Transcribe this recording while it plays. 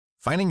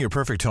Finding your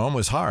perfect home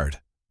was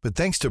hard, but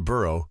thanks to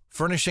Burrow,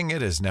 furnishing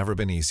it has never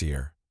been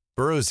easier.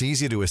 Burrow's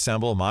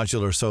easy-to-assemble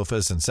modular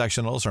sofas and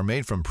sectionals are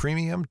made from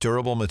premium,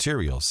 durable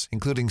materials,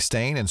 including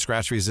stain and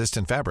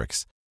scratch-resistant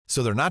fabrics.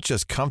 So they're not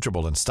just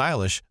comfortable and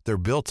stylish, they're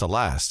built to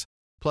last.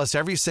 Plus,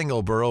 every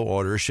single Burrow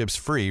order ships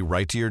free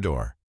right to your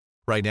door.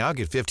 Right now,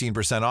 get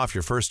 15% off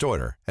your first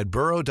order at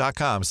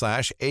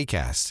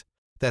burrow.com/ACAST.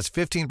 That's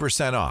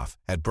 15% off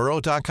at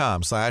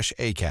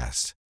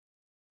burrow.com/ACAST.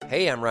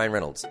 Hey, I'm Ryan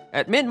Reynolds.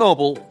 At Mint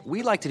Mobile,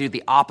 we like to do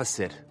the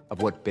opposite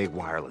of what Big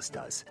Wireless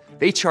does.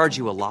 They charge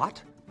you a lot,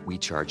 we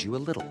charge you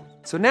a little.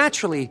 So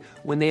naturally,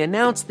 when they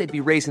announced they'd be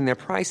raising their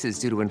prices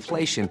due to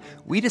inflation,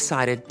 we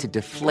decided to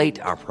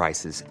deflate our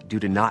prices due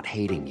to not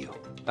hating you.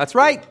 That's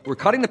right. We're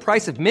cutting the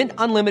price of Mint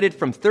Unlimited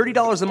from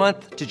 $30 a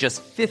month to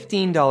just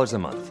 $15 a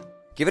month.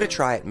 Give it a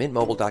try at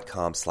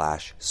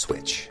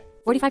mintmobile.com/switch.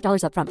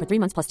 $45 up front for 3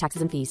 months plus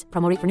taxes and fees.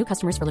 Promo rate for new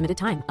customers for limited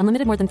time.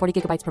 Unlimited more than 40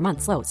 gigabytes per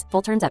month. Slows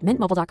full terms at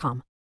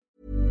mintmobile.com.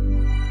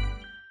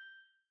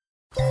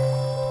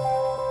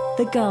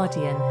 The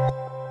Guardian.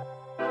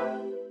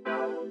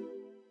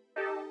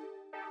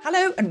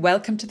 Hello and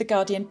welcome to the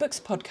Guardian Books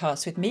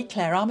podcast with me,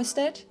 Claire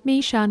Armistead.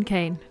 Me, Sian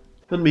Kane.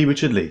 And me,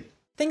 Richard Lee.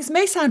 Things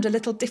may sound a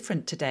little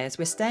different today as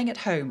we're staying at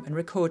home and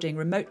recording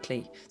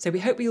remotely, so we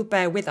hope you'll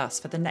bear with us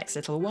for the next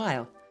little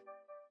while.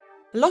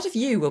 A lot of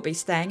you will be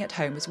staying at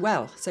home as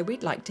well, so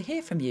we'd like to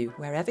hear from you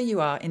wherever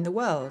you are in the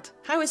world.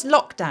 How is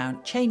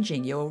lockdown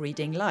changing your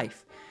reading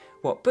life?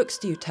 What books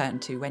do you turn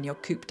to when you're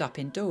cooped up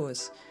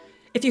indoors?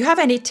 If you have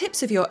any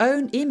tips of your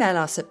own, email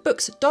us at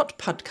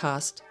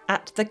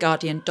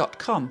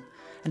books.podcast@theguardian.com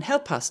and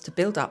help us to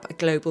build up a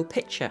global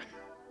picture.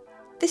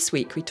 This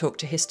week we talked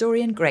to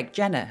historian Greg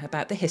Jenner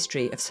about the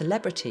history of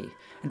celebrity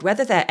and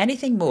whether they're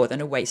anything more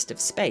than a waste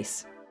of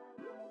space.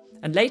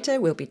 And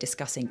later we'll be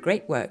discussing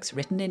great works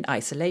written in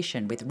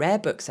isolation with rare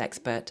books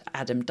expert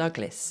Adam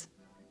Douglas.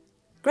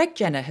 Greg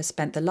Jenner has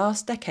spent the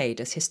last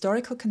decade as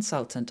historical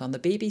consultant on the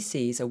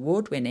BBC's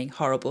award-winning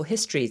Horrible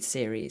Histories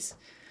series.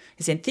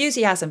 His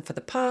enthusiasm for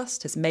the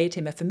past has made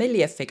him a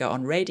familiar figure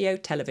on radio,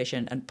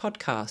 television and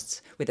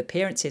podcasts, with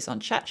appearances on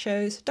chat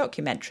shows,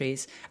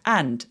 documentaries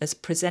and as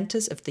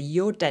presenters of the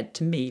You're Dead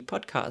to Me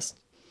podcast.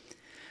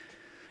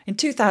 In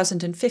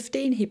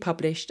 2015, he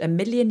published A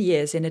Million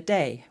Years in a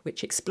Day,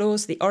 which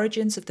explores the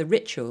origins of the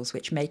rituals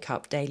which make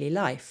up daily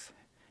life.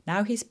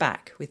 Now he's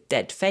back with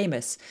Dead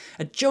Famous,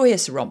 a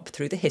joyous romp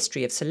through the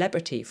history of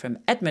celebrity from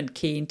Edmund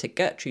Kean to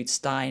Gertrude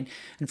Stein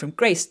and from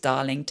Grace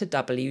Darling to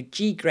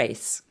W.G.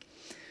 Grace.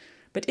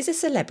 But is a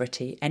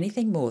celebrity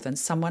anything more than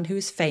someone who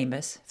is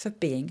famous for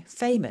being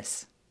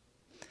famous?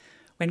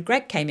 When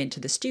Greg came into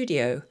the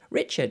studio,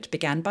 Richard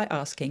began by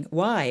asking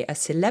why a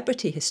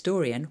celebrity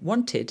historian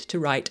wanted to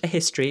write a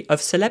history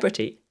of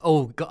celebrity.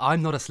 Oh, God,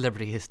 I'm not a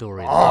celebrity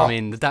historian. I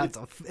mean, that's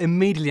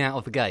immediately out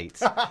of the gate.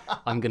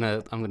 I'm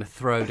gonna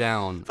throw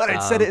down. But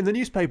it said it in the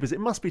newspapers. It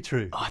must be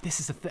true. Oh,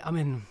 this is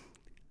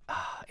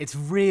it's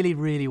really,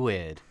 really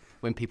weird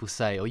when people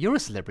say, "Oh, you're a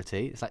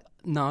celebrity." It's like,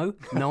 no,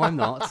 I'm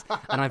not,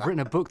 and I've written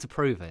a book to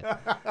prove it.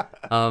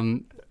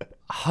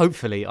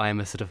 Hopefully, I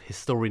am a sort of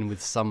historian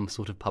with some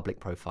sort of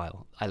public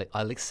profile.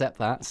 I'll accept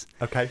that.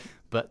 Okay.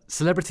 But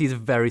celebrity is a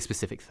very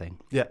specific thing.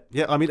 Yeah.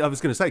 I mean, I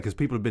was going to say, because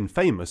people have been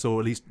famous or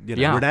at least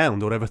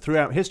renowned or whatever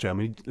throughout history. I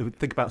mean,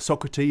 think about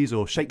Socrates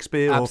or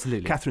Shakespeare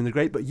Absolutely. or Catherine the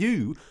Great. But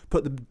you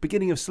put the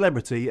beginning of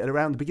celebrity at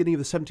around the beginning of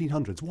the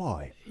 1700s.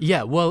 Why?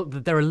 Yeah, well,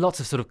 there are lots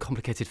of sort of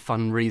complicated,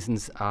 fun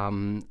reasons.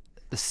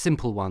 The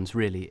simple ones,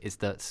 really, is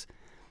that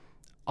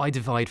I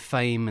divide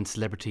fame and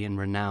celebrity and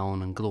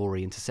renown and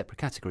glory into separate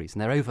categories,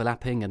 and they're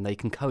overlapping and they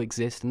can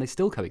coexist, and they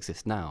still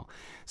coexist now.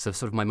 So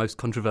sort of my most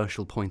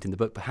controversial point in the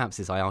book perhaps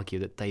is I argue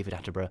that Sir David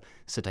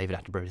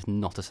Attenborough is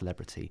not a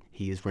celebrity.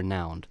 He is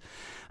renowned.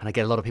 And I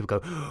get a lot of people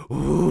go,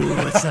 ooh,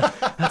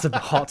 that's a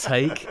hot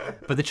take.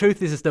 But the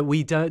truth is that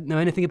we don't know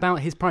anything about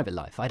his private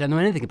life. I don't know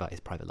anything about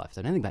his private life.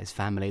 I don't know anything about his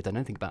family. I don't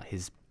know anything about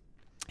his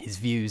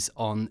views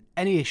on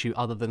any issue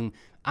other than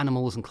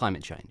animals and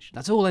climate change.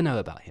 That's all I know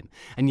about him.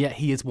 And yet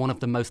he is one of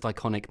the most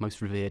iconic,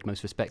 most revered,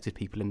 most respected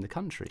people in the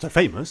country. So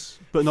famous,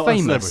 but not a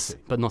celebrity.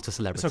 But not a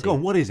celebrity. So go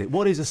on, what is it?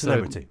 What is a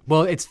celebrity?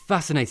 Well, it's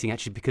fascinating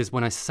actually, because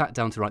when I sat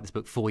down to write this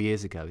book 4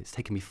 years ago, it's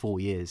taken me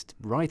 4 years to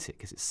write it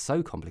because it's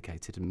so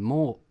complicated and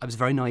I was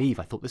very naive.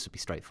 I thought this would be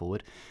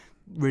straightforward.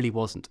 Really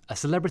wasn't. A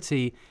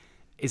celebrity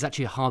is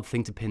actually a hard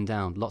thing to pin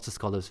down. Lots of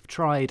scholars have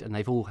tried, and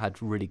they've all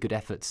had really good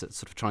efforts at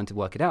sort of trying to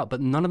work it out, but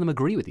none of them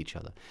agree with each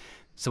other.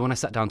 So when I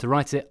sat down to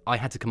write it, I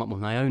had to come up with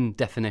my own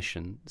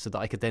definition so that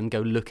I could then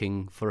go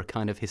looking for a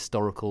kind of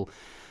historical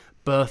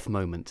birth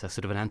moment, a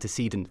sort of an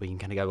antecedent where you can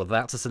kind of go, well,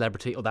 that's a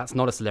celebrity, or that's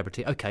not a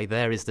celebrity. Okay,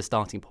 there is the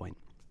starting point.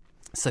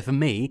 So for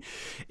me,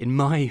 in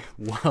my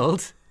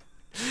world,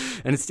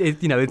 and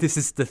this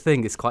is the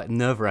thing, it's quite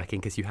nerve-wracking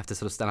because you have to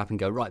sort of stand up and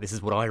go, right, this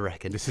is what I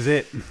reckon. This is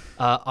it.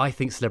 I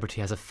think celebrity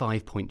has a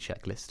 5-point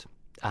checklist,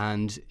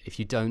 and if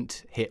you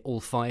don't hit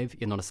all 5,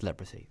 you're not a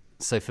celebrity.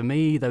 So for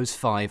me, those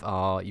 5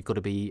 are, you've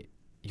got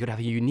to have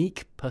a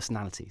unique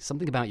personality,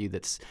 something about you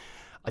that's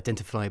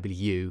identifiably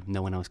you,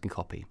 no one else can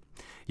copy.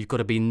 You've got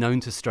to be known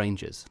to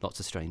strangers, lots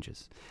of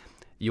strangers.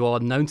 You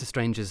are known to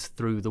strangers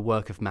through the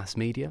work of mass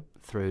media,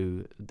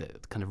 through the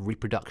kind of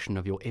reproduction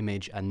of your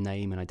image and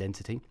name and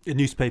identity. In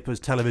newspapers,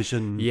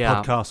 television,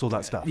 podcasts, all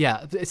that stuff.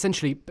 Yeah,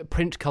 essentially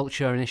print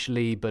culture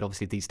initially, but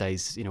obviously these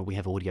days, we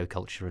have audio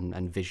culture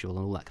and visual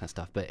and all that kind of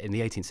stuff. But in the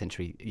 18th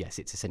century, yes,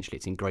 it's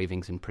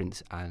engravings and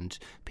print and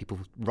people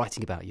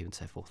writing about you and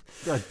so forth.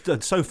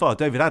 So far,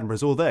 David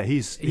Attenborough's all there.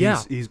 He's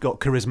got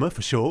charisma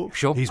for sure.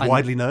 Sure. He's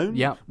widely known.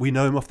 Yeah. We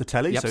know him off the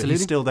telly, so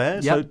he's still there.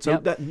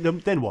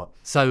 Then what?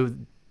 So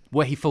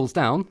where he falls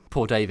down,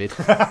 poor David,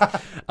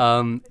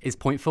 is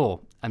point 4.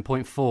 And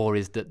point 4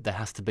 is that there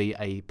has to be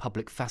a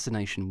public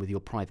fascination with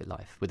your private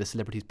life, with a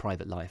celebrity's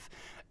private life,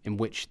 in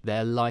which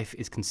their life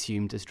is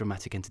consumed as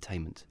dramatic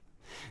entertainment.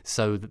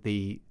 So that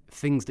the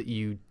things that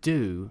you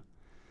do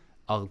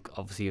are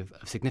obviously of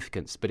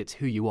significance, but it's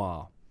who you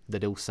are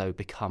that also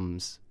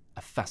becomes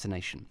a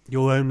fascination.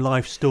 Your own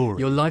life story.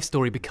 Your life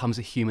story becomes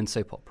a human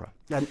soap opera.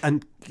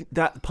 And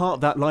that part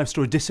of that life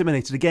story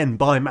disseminated again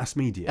by mass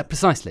media.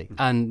 Precisely.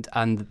 And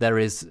there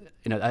is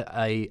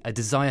a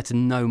desire to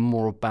know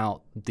more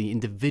about the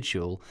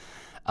individual,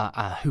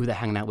 who they're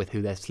hanging out with,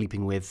 who they're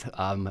sleeping with,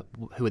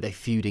 who are they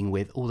feuding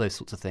with, all those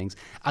sorts of things,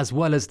 as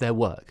well as their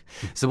work.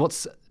 So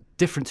what's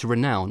different to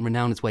renown?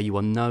 Renown is where you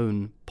are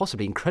known,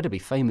 possibly incredibly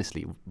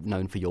famously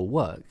known for your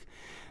work.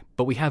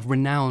 But we have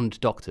renowned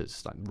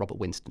doctors like Robert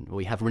Winston, or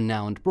we have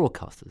renowned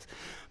broadcasters.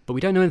 But we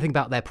don't know anything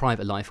about their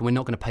private life, and we're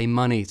not going to pay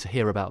money to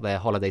hear about their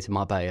holiday to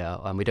Marbella,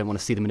 and we don't want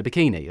to see them in a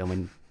bikini. I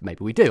mean,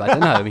 maybe we do, I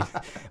don't know.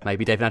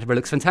 Maybe David Attenborough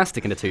looks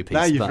fantastic in a two-piece.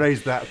 Now you've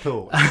raised that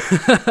thought.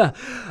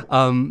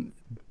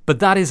 But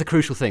that is a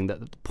crucial thing.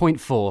 That point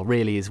 4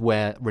 really is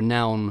where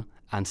renown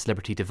and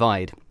celebrity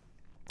divide.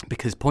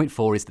 Because point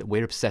 4 is that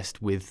we're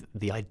obsessed with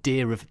the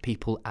idea of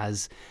people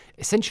as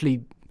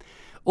essentially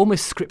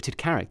almost scripted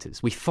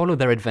characters. We follow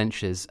their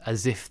adventures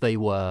as if they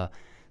were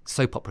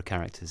soap opera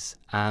characters.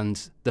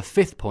 And the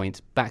 5th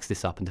point backs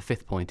this up, and the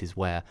 5th point is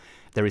where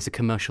there is a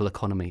commercial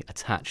economy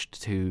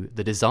attached to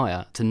the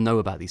desire to know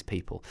about these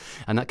people.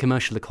 And that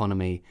commercial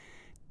economy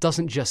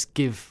doesn't just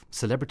give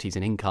celebrities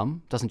an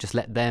income, doesn't just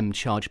let them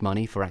charge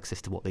money for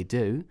access to what they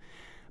do,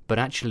 but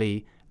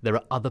actually there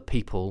are other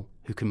people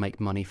who can make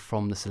money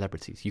from the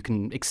celebrities. You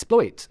can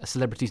exploit a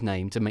celebrity's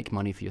name to make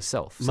money for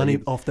yourself. Money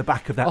off the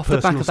back of that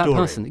personal story. Off the back of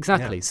that person,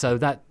 exactly. Yeah. So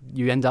that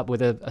you end up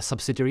with a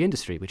subsidiary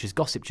industry, which is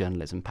gossip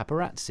journalism,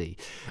 paparazzi,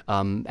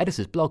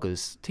 editors,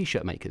 bloggers,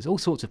 T-shirt makers, all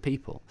sorts of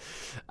people.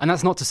 And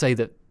that's not to say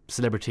that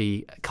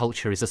celebrity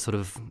culture is a sort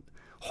of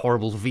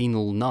horrible,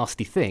 venal,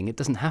 nasty thing. It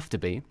doesn't have to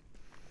be.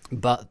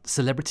 But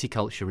celebrity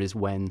culture is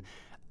when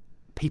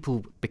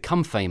people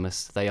become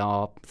famous, they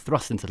are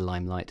thrust into the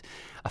limelight.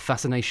 A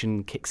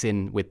fascination kicks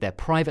in with their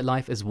private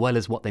life as well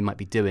as what they might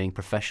be doing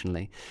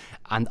professionally.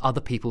 And other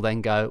people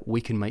then go,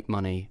 we can make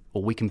money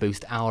or we can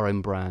boost our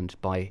own brand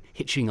by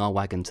hitching our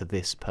wagon to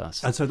this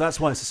person. And so that's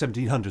why it's the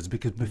 1700s,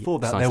 because before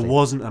that Precisely. there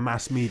wasn't a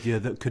mass media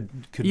that could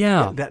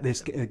let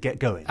this get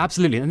going.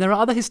 Absolutely. And there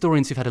are other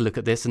historians who've had a look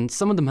at this, and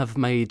some of them have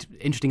made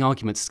interesting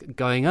arguments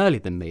going earlier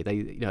than me.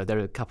 There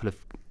are a couple of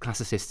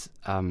classicists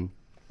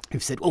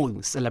who've said,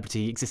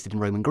 celebrity existed in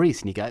Roman Greece.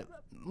 And you go,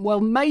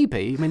 well,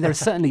 maybe. I mean, there are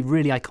certainly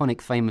really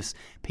iconic, famous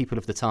people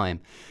of the time.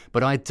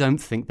 But I don't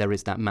think there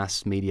is that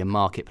mass media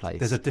marketplace.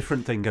 There's a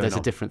different thing going on. There's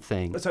a different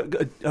thing. So,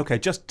 okay,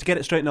 just to get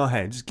it straight in our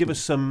heads, give us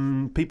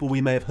some people we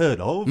may have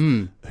heard of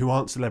who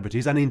aren't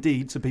celebrities, and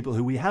indeed some people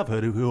who we have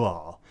heard of who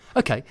are.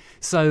 Okay,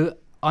 so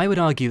I would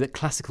argue that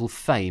classical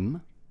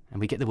fame, and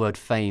we get the word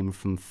fame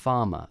from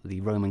Fama,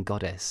 the Roman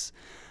goddess,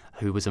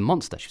 who was a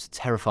monster. She was a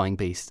terrifying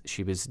beast.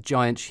 She was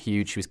giant,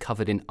 huge. She was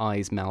covered in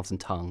eyes, mouths and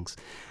tongues.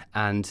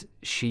 And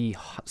she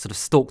sort of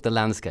stalked the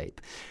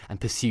landscape and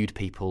pursued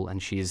people.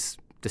 And she is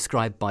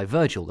described by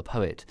Virgil, the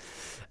poet.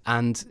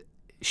 And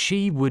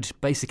she would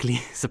basically,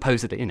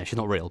 supposedly, she's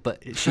not real,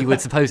 but she would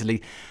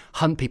supposedly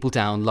hunt people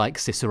down like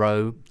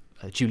Cicero,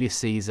 Julius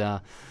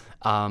Caesar.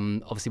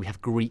 Obviously, we have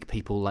Greek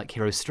people like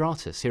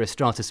Herostratus.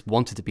 Herostratus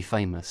wanted to be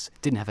famous,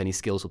 didn't have any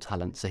skills or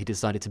talent, so he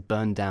decided to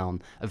burn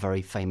down a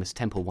very famous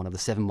temple, one of the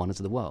 7 wonders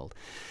of the world.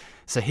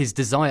 So his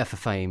desire for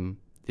fame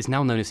is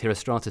now known as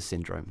Herostratus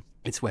syndrome.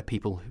 It's where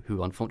people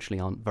who unfortunately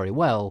aren't very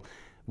well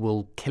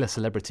will kill a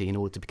celebrity in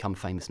order to become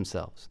famous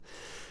themselves.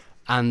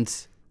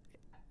 And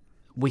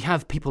we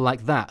have people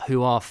like that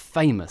who are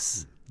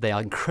famous. They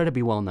are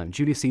incredibly well known.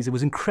 Julius Caesar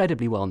was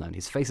incredibly well known.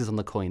 His face is on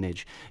the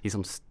coinage. He's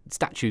on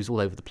statues all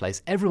over the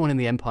place. Everyone in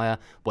the empire,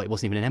 well, it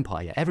wasn't even an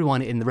empire yet.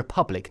 Everyone in the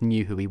Republic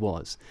knew who he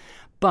was.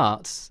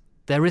 But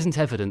there isn't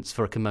evidence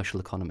for a commercial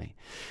economy.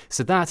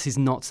 So that is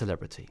not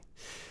celebrity.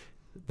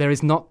 There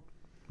is not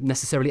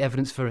necessarily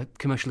evidence for a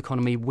commercial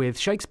economy with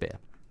Shakespeare.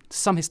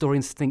 Some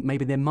historians think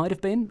maybe there might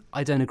have been.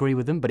 I don't agree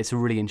with them, but it's a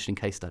really interesting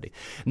case study.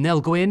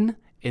 Nell Gwyn,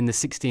 in the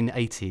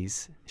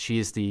 1680s, she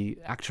is the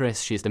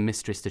actress, she is the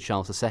mistress to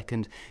Charles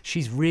II.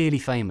 She's really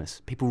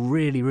famous. People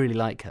really, really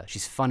like her.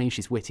 She's funny,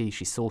 she's witty,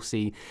 she's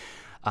saucy.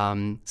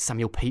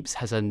 Samuel Pepys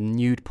has a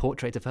nude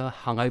portrait of her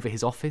hung over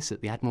his office at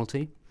the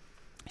Admiralty.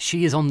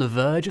 She is on the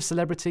verge of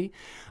celebrity,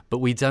 but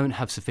we don't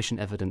have sufficient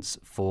evidence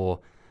for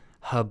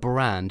her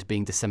brand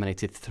being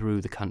disseminated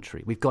through the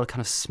country. We've got a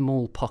kind of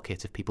small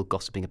pocket of people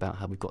gossiping about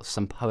her. We've got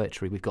some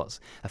poetry. We've got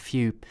a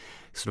few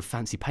sort of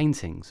fancy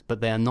paintings, but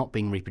they are not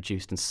being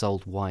reproduced and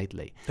sold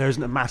widely. There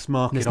isn't a mass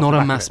market. There's not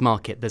a mass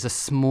market. There's a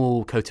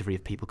small coterie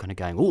of people kind of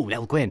going, oh,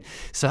 Nell Gwyn.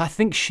 So I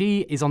think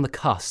she is on the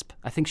cusp.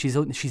 I think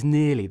she's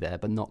nearly there,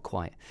 but not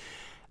quite.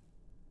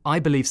 I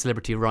believe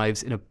celebrity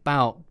arrives in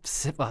about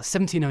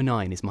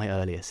 1709 is my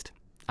earliest.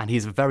 And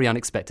he's a very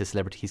unexpected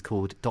celebrity. He's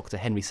called Dr.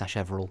 Henry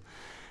Sacheverell.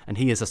 And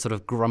he is a sort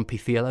of grumpy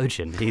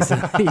theologian.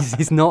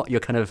 He's not your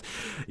kind of,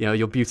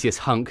 your beauteous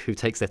hunk who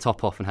takes their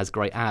top off and has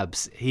great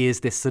abs. He is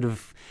this sort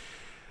of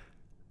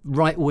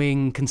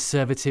right-wing,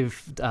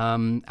 conservative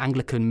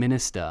Anglican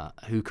minister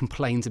who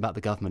complains about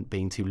the government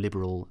being too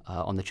liberal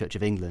on the Church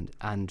of England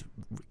and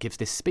gives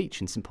this speech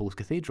in St Paul's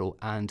Cathedral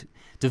and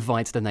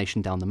divides the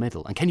nation down the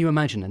middle. And can you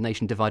imagine a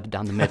nation divided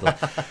down the middle?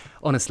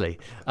 Honestly.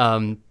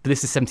 But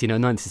this is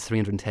 1709, this is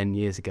 310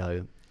 years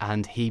ago,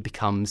 and he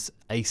becomes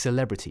a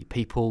celebrity.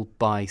 People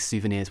buy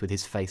souvenirs with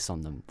his face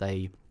on them.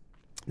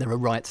 There are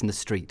riots in the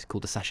street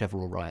called the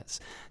Sacheverell riots,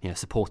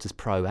 supporters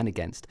pro and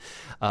against.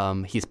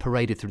 He is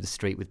paraded through the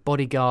street with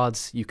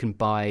bodyguards. You can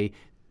buy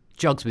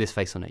jugs with his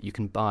face on it. You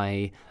can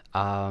buy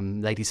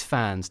ladies'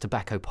 fans,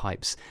 tobacco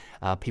pipes.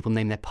 People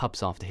name their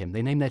pubs after him.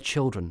 They name their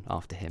children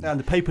after him. And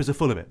the papers are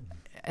full of it.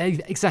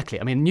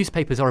 Exactly. I mean,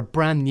 newspapers are a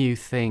brand new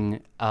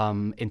thing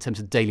in terms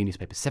of daily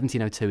newspapers.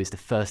 1702 is the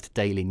first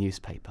daily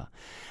newspaper.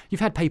 You've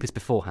had papers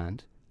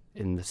beforehand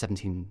in the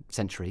 17th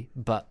century,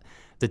 but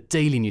the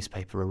daily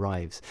newspaper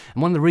arrives.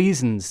 And one of the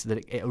reasons that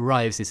it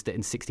arrives is that in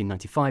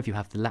 1695 you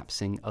have the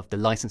lapsing of the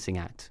Licensing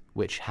Act,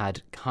 which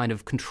had kind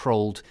of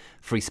controlled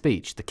free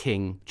speech. The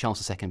King,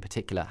 Charles II in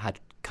particular,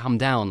 had come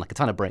down like a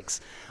ton of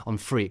bricks on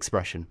free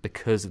expression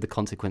because of the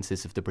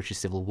consequences of the British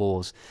Civil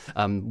Wars,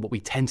 what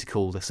we tend to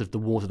call the sort of the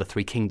Wars of the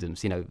Three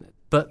Kingdoms,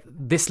 But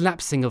this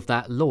lapsing of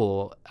that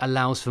law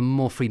allows for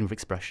more freedom of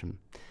expression.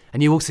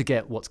 And you also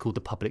get what's called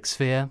the public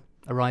sphere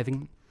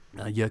arriving.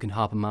 Jürgen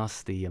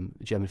Habermas, the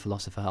German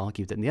philosopher,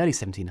 argued that in the early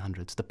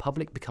 1700s, the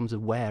public becomes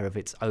aware of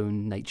its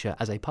own nature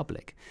as a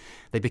public.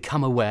 They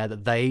become aware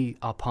that they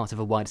are part of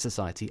a wider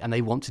society and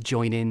they want to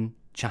join in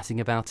chatting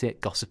about it,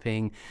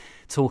 gossiping,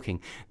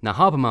 talking. Now,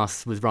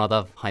 Habermas was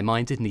rather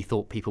high-minded and he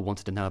thought people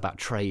wanted to know about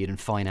trade and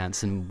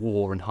finance and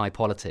war and high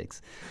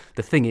politics.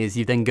 The thing is,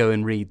 you then go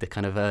and read the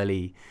kind of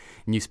early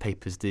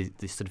newspapers, the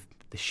sort of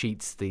the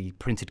sheets, the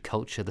printed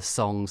culture, the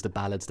songs, the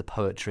ballads, the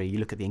poetry. You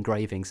look at the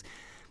engravings.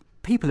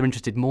 People are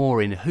interested more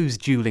in who's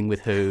duelling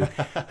with who,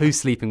 who's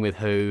sleeping with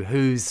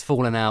who's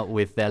fallen out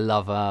with their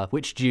lover,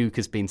 which duke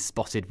has been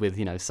spotted with,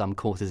 some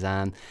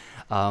courtesan.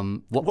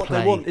 What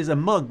they want is a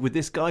mug with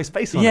this guy's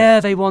face on it. Yeah,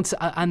 they want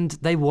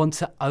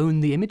to own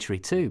the imagery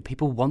too.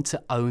 People want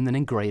to own an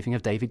engraving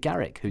of David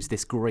Garrick, who's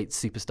this great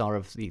superstar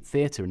of the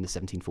theatre in the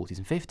 1740s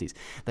and 50s.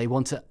 They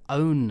want to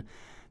own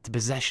the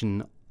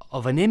possession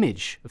of an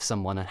image of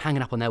someone and hang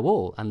it up on their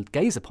wall and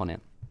gaze upon it.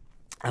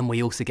 And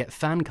we also get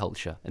fan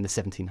culture in the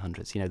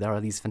 1700s. There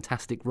are these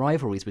fantastic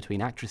rivalries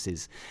between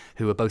actresses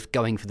who are both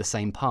going for the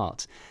same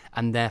part,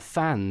 and their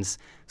fans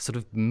sort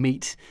of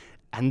meet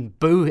and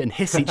boo and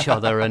hiss each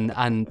other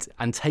and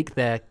take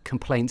their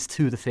complaints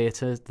to the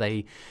theatre.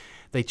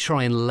 They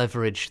try and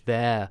leverage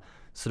their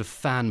sort of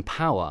fan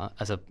power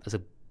as a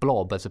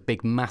blob, as a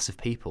big mass of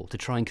people, to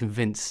try and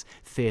convince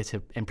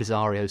theatre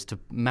impresarios to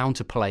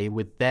mount a play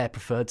with their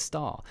preferred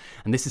star.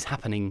 And this is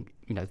happening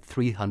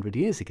 300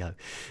 years ago.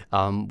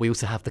 We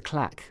also have the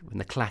Clack, and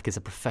the Clack is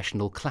a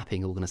professional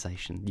clapping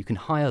organisation. You can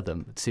hire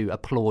them to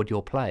applaud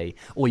your play,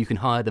 or you can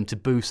hire them to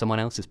boo someone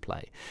else's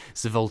play.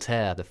 So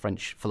Voltaire, the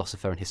French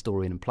philosopher and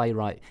historian and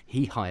playwright,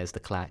 he hires the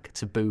Clack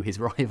to boo his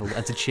rival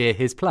and to cheer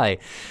his play.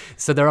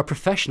 So there are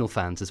professional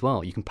fans as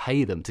well. You can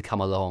pay them to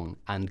come along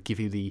and give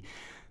you the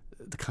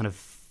kind of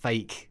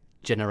fake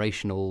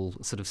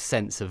generational sort of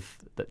sense of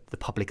that the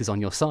public is on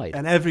your side.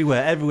 And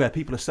everywhere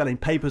people are selling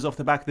papers off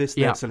the back of this.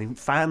 They're selling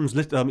fans,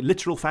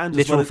 literal fans,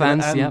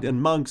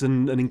 and mugs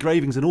and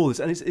engravings and all this.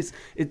 And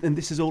and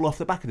this is all off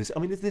the back of this. I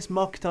mean, is this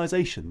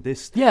marketisation?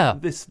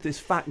 This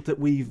fact that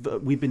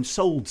we've been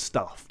sold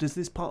stuff. Is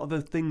this part of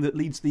the thing that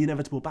leads to the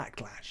inevitable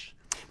backlash?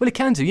 Well, it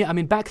can do. Yeah, I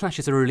mean,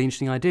 backlashes are really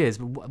interesting ideas.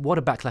 What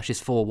are backlashes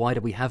for? Why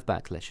do we have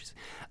backlashes?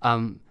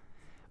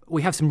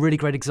 We have some really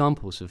great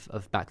examples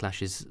of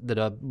backlashes that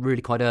are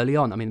really quite early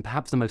on. I mean,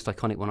 perhaps the most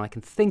iconic one I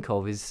can think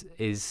of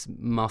is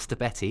Master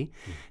Betty,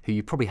 who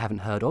you probably haven't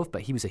heard of,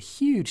 but he was a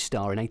huge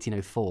star in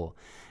 1804.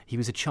 He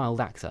was a child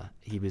actor.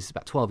 He was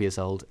about 12 years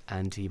old,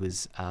 and he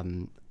was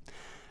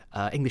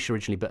English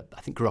originally, but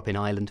I think grew up in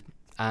Ireland.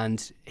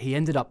 And he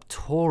ended up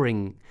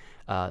touring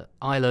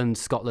Ireland,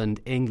 Scotland,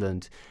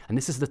 England. And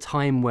this is the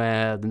time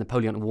where the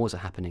Napoleonic Wars are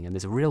happening, and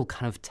there's a real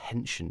kind of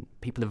tension.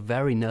 People are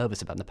very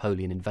nervous about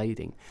Napoleon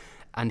invading.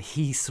 And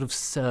he sort of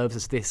serves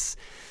as this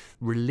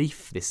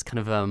relief, this kind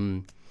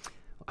of,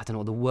 I don't know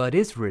what the word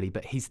is really,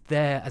 but he's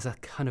there as a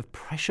kind of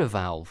pressure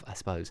valve, I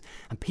suppose.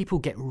 And people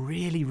get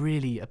really,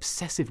 really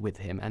obsessive with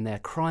him, and they're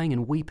crying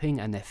and weeping,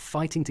 and they're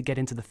fighting to get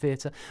into the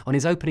theatre. On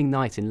his opening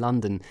night in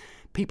London,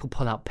 people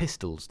pull out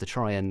pistols to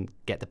try and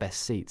get the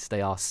best seats.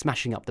 They are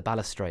smashing up the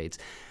balustrades.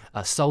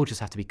 Soldiers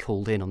have to be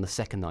called in on the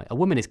second night. A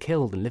woman is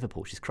killed in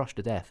Liverpool. She's crushed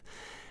to death.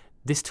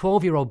 This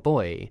 12-year-old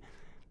boy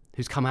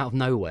who's come out of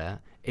nowhere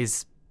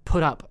is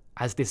put up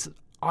as this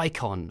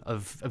icon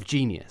of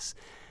genius.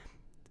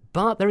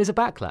 But there is a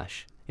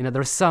backlash. You know,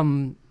 there are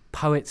some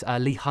poets,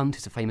 Leigh Hunt,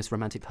 who's a famous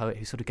romantic poet,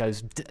 who sort of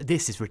goes,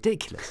 this is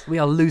ridiculous. We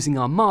are losing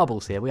our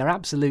marbles here. We are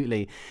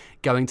absolutely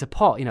going to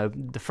pot. You know,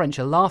 the French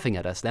are laughing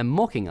at us. They're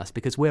mocking us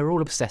because we're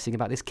all obsessing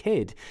about this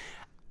kid.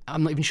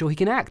 I'm not even sure he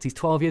can act. He's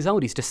 12 years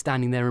old. He's just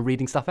standing there and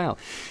reading stuff out.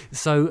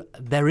 So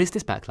there is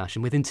this backlash,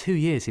 and within 2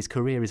 years, his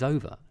career is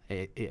over.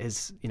 It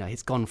is, you know,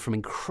 it's gone from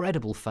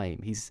incredible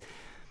fame.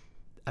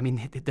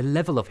 The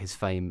level of his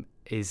fame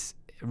is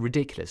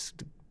ridiculous.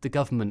 The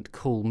government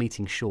call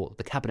meeting short,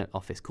 the Cabinet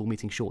Office call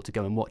meeting short to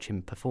go and watch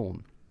him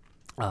perform.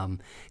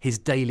 His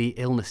daily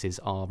illnesses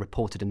are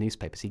reported in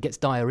newspapers. He gets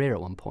diarrhea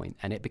at one point,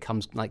 and it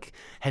becomes like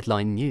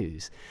headline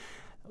news.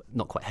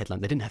 Not quite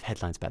headline. They didn't have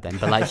headlines back then,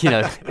 but like, you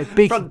know,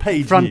 big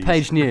front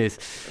page news.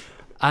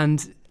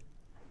 And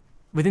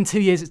within 2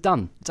 years, it's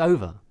done. It's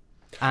over.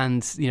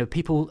 And, you know,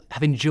 people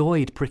have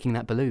enjoyed pricking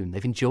that balloon.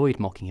 They've enjoyed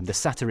mocking him. The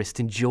satirists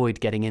enjoyed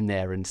getting in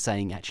there and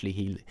saying,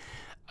 actually,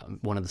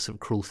 one of the sort of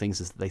cruel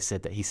things is that they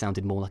said that he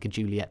sounded more like a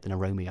Juliet than a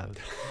Romeo.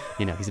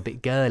 You know, he's a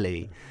bit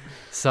girly.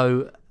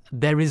 So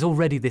there is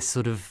already this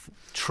sort of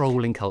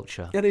trolling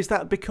culture. And is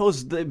that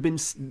because they've been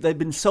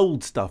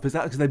sold stuff? Is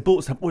that because they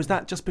bought stuff? Or is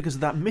that just because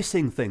of that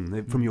missing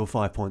thing from your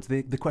 5 points,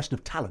 the question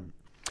of talent?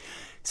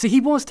 So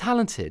he was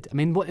talented. I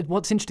mean,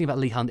 what's interesting about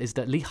Leigh Hunt is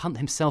that Leigh Hunt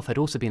himself had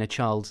also been a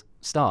child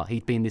star.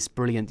 He'd been this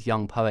brilliant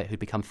young poet who'd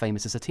become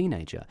famous as a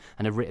teenager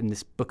and had written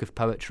this book of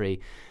poetry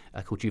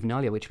called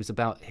Juvenalia, which was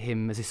about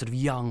him as a sort of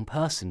young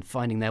person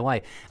finding their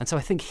way. And so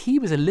I think he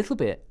was a little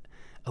bit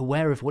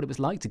aware of what it was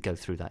like to go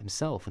through that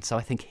himself. And so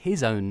I think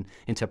his own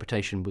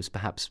interpretation was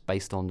perhaps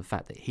based on the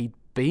fact that he'd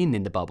been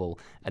in the bubble.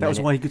 And that was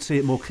why he could see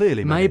it more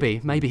clearly, maybe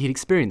he'd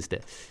experienced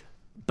it.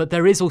 But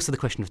there is also the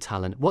question of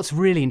talent. What's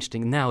really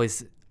interesting now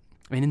is,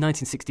 I mean, in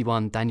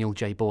 1961, Daniel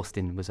J.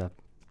 Boorstin was a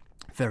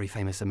very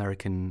famous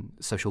American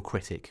social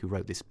critic who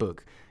wrote this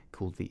book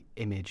called The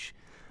Image,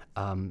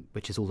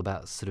 which is all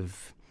about sort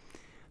of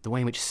the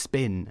way in which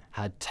spin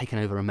had taken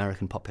over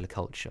American popular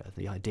culture,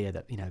 the idea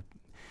that, you know,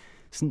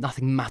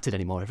 nothing mattered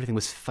anymore, everything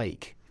was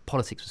fake.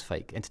 Politics was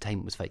fake,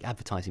 entertainment was fake,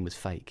 advertising was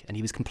fake. And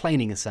he was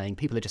complaining and saying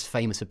people are just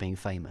famous for being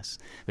famous,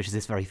 which is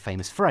this very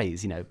famous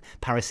phrase, you know,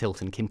 Paris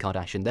Hilton, Kim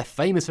Kardashian, they're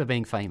famous for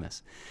being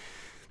famous.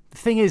 The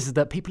thing is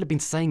that people have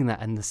been saying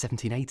that in the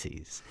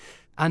 1780s.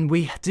 And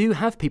we do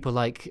have people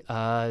like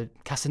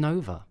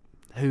Casanova,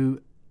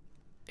 who,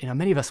 you know,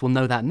 many of us will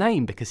know that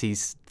name because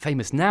he's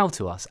famous now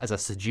to us as a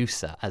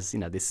seducer, as, you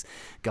know, this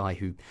guy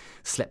who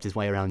slept his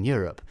way around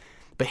Europe.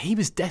 But he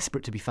was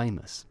desperate to be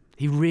famous.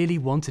 He really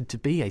wanted to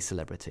be a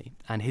celebrity.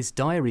 And his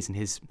diaries and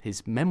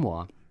his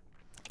memoir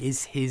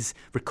is his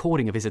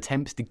recording of his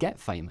attempts to get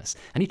famous.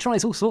 And he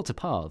tries all sorts of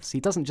paths. He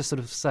doesn't just sort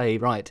of say,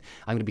 right,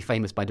 I'm going to be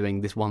famous by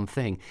doing this one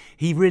thing.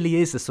 He really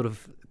is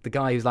the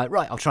guy who's like,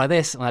 right, I'll try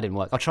this. Oh, that didn't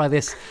work. I'll try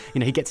this. You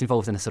know, he gets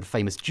involved in a sort of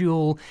famous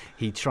duel.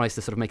 He tries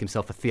to sort of make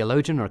himself a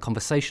theologian or a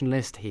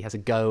conversationalist. He has a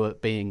go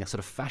at being a sort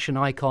of fashion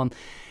icon.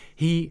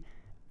 He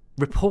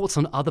reports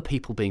on other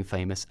people being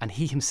famous, and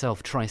he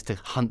himself tries to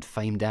hunt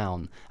fame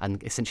down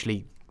and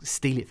essentially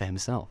steal it for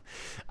himself.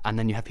 And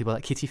then you have people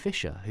like Kitty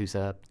Fisher, who's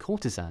a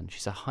courtesan.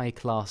 She's a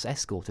high-class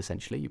escort,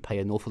 essentially. You pay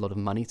an awful lot of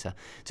money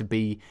to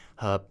be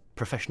her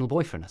professional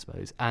boyfriend, I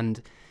suppose.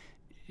 And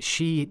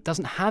she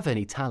doesn't have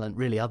any talent,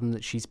 really, other than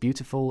that she's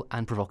beautiful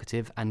and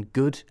provocative and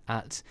good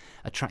at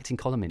attracting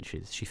column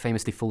inches. She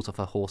famously falls off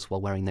her horse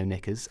while wearing no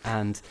knickers,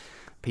 and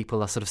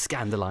people are sort of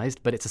scandalised,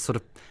 but it's a sort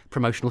of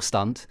promotional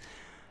stunt.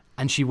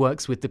 And she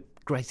works with the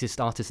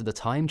greatest artist at the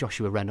time,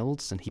 Joshua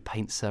Reynolds, and he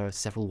paints her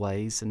several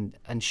ways, and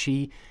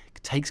she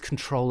takes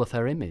control of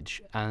her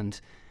image and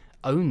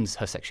owns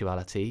her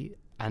sexuality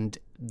and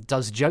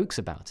does jokes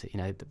about it. You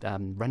know,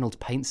 Reynolds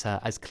paints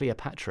her as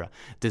Cleopatra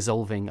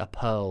dissolving a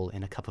pearl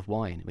in a cup of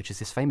wine, which is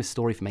this famous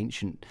story from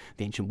the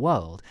ancient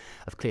world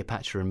of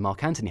Cleopatra and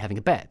Mark Antony having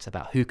a bet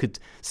about who could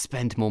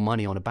spend more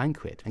money on a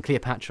banquet. And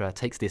Cleopatra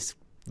takes this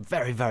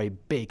very, very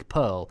big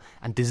pearl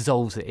and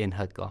dissolves it in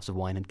her glass of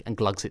wine and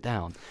glugs it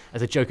down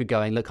as a joke of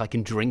going, look, I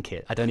can drink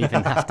it. I don't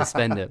even have to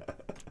spend it.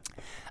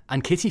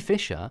 And Kitty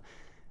Fisher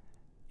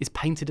is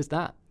painted as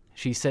that.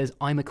 She says,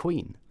 I'm a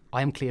queen.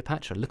 I am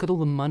Cleopatra. Look at all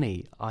the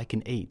money I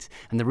can eat.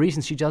 And the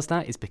reason she does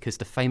that is because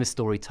the famous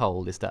story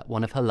told is that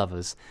one of her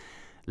lovers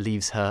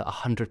leaves her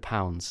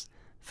 £100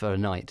 for a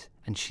night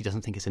and she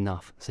doesn't think it's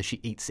enough, so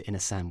she eats it in a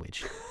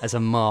sandwich as a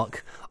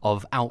mark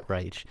of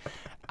outrage.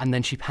 And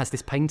then she has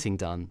this painting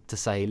done to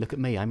say, look at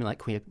me, I'm like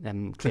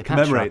Cleopatra. To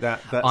commemorate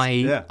that.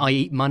 I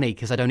eat money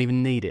because I don't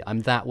even need it. I'm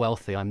that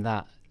wealthy. I'm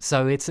that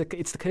So it's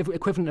the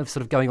equivalent of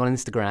sort of going on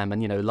Instagram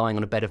and lying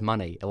on a bed of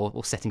money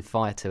or setting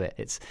fire to it.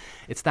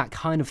 It's that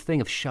kind of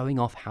thing of showing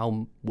off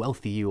how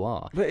wealthy you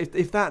are. But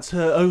if that's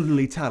her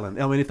only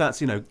talent, I mean, if that's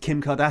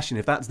Kim Kardashian,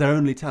 if that's their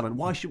only talent,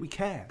 why should we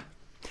care?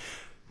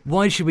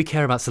 Why should we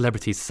care about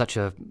celebrities? Such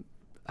a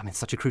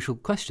crucial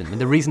question.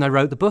 And the reason I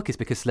wrote the book is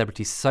because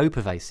celebrity is so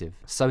pervasive,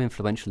 so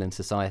influential in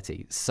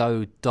society,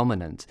 so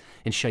dominant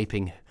in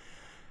shaping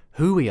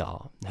who we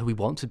are, who we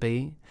want to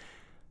be.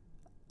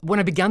 When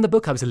I began the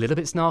book, I was a little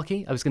bit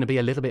snarky. I was going to be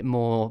a little bit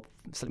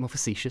slightly more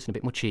facetious and a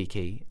bit more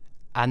cheeky.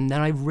 And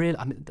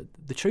then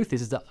the truth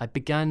is that I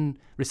began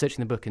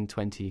researching the book in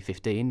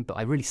 2015, but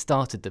I really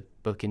started the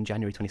book in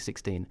January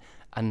 2016.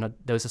 And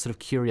there was a sort of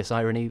curious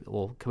irony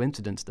or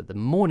coincidence that the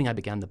morning I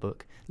began the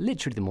book,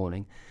 literally the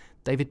morning,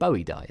 David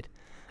Bowie died.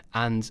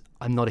 And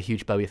I'm not a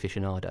huge Bowie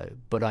aficionado,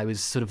 but I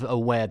was sort of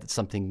aware that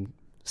something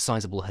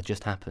sizable had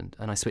just happened.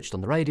 And I switched on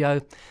the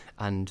radio,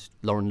 and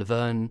Lauren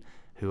Laverne,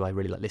 who I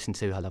really listen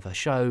to, I love her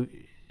show,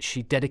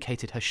 she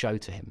dedicated her show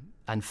to him,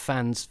 and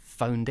fans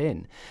phoned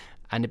in.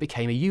 And it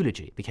became a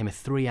eulogy. It became a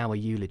 3-hour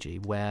eulogy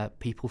where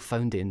people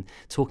phoned in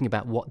talking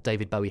about what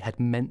David Bowie had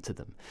meant to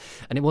them.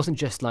 And it wasn't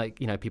just like,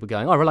 people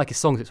going, oh, I like his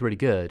songs, it's really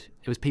good.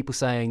 It was people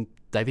saying,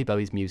 David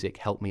Bowie's music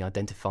helped me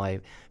identify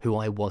who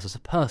I was as a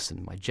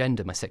person, my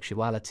gender, my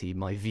sexuality,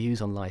 my views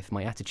on life,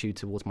 my attitude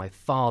towards my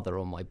father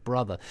or my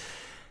brother.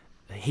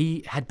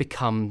 He had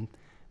become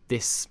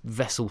this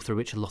vessel through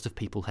which a lot of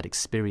people had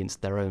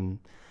experienced their own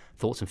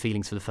thoughts and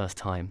feelings for the first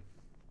time.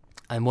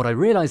 And what I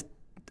realised,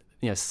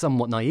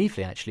 somewhat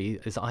naively actually,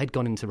 is that I had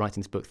gone into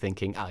writing this book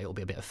thinking, it'll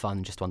be a bit of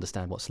fun just to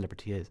understand what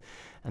celebrity is.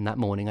 And that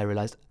morning I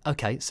realised,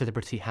 okay,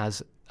 celebrity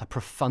has a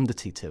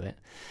profundity to it.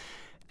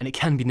 And it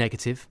can be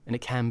negative, and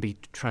it can be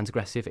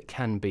transgressive, it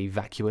can be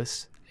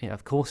vacuous.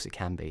 Of course it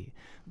can be.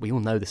 We all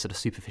know the sort of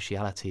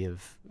superficiality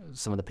of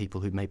some of the people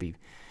who maybe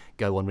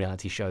go on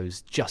reality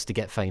shows just to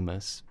get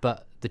famous.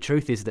 But the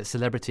truth is that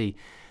celebrity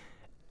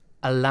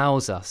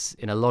allows us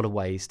in a lot of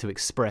ways to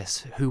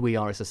express who we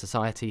are as a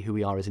society, who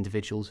we are as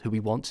individuals, who we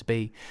want to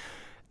be.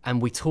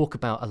 And we talk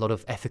about a lot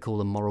of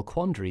ethical and moral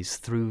quandaries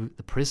through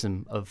the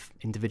prism of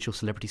individual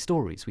celebrity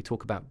stories. We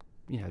talk about,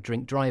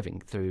 drink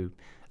driving through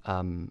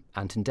Ant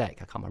and Dec. I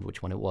can't remember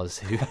which one it was.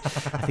 Who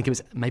I think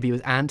it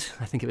was Ant.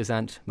 I think it was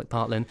Ant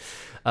McPartlin.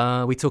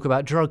 We talk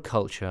about drug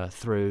culture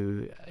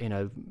through,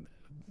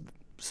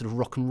 sort of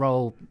rock and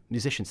roll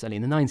musicians, certainly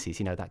in the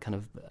 90s, that kind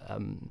of...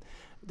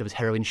 there was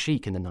heroin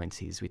chic in the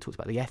 90s. We talked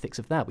about the ethics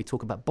of that. We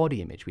talk about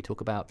body image. We talk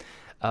about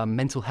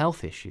mental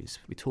health issues.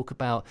 We talk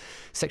about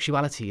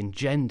sexuality and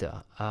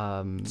gender.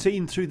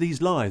 Seen through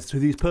these lives,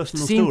 through these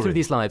personal stories. Seen through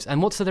these lives.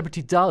 And what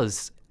celebrity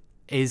does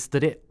is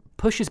that it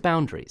pushes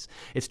boundaries.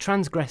 It's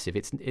transgressive.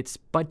 It's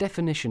by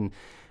definition,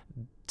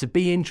 to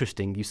be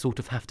interesting, you sort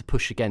of have to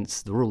push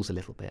against the rules a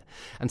little bit.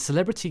 And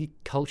celebrity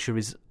culture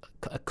is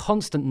a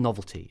constant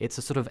novelty. It's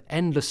a sort of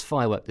endless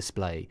firework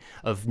display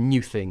of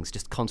new things,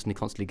 just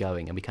constantly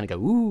going. And we kind of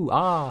go, ooh,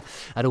 ah,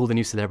 at all the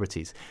new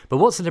celebrities. But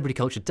what celebrity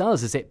culture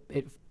does is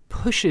it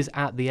pushes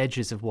at the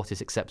edges of what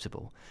is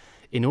acceptable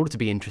in order to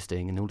be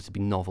interesting, in order to be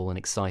novel and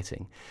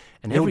exciting.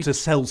 And in order to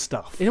sell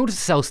stuff. In order to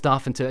sell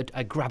stuff and to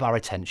grab our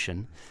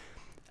attention.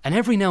 And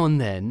every now and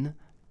then,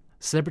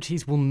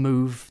 celebrities will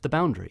move the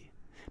boundary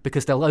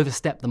because they'll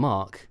overstep the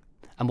mark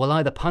and we'll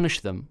either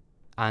punish them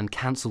and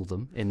cancel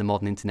them in the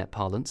modern internet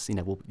parlance.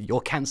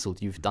 You're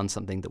cancelled, you've done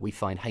something that we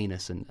find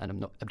heinous and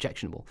not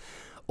objectionable.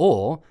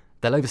 Or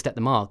they'll overstep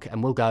the mark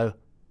and we'll go,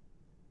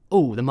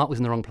 oh, the mark was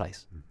in the wrong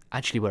place.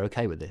 Actually, we're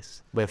okay with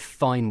this. We're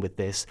fine with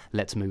this.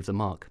 Let's move the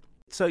mark.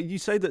 So you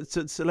say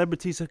that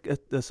celebrities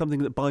are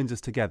something that binds us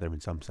together in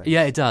some sense.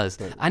 Yeah, it does.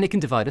 And it can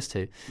divide us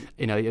too.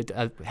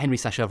 Henry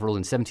Sacheverell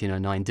in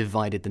 1709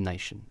 divided the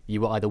nation.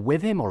 You were either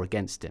with him or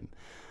against him.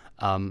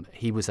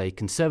 He was a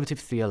conservative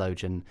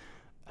theologian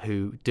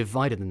who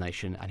divided the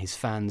nation, and his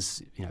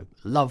fans,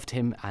 loved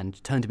him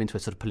and turned him into a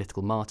sort of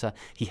political martyr.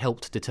 He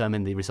helped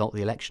determine the result of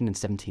the election in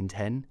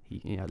 1710.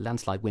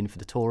 Landslide win for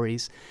the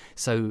Tories.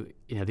 So,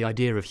 the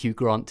idea of Hugh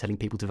Grant telling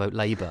people to vote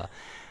Labour,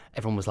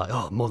 everyone was like,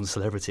 oh, modern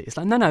celebrity. It's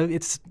like, no,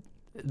 it's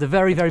the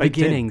very, very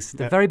beginnings.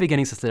 The very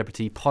beginnings of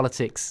celebrity,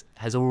 politics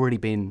has already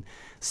been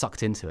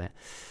sucked into it.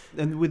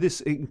 And with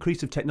this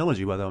increase of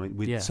technology,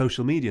 with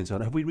social media and so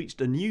on, have we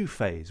reached a new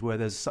phase where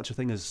there's such a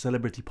thing as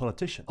celebrity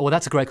politician? Oh, well,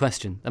 that's a great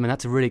question.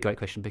 that's a really great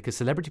question because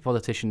celebrity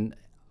politician,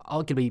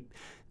 arguably,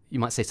 you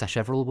might say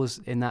Sacheverell was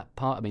in that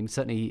part.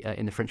 Certainly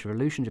in the French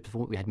Revolution, just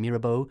before we had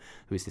Mirabeau,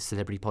 who is this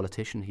celebrity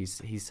politician.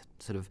 He's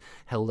sort of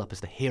held up as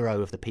the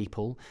hero of the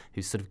people,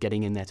 who's sort of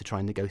getting in there to try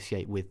and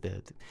negotiate with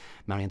the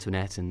Marie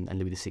Antoinette and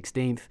Louis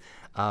XVI.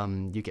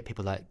 You get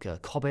people like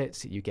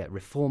Cobbett, you get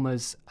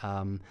reformers.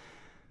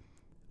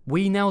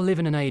 We now live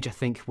in an age, I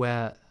think,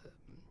 where,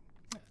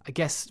 I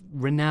guess,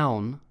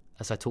 renown,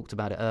 as I talked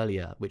about it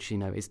earlier, which,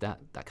 is that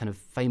kind of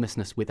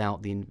famousness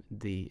without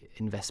the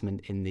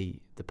investment in the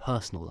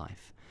personal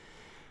life.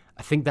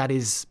 I think that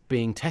is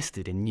being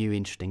tested in new,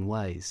 interesting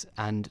ways.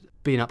 And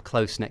being up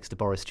close next to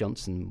Boris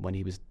Johnson when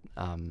he was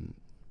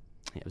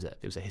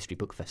it was a history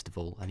book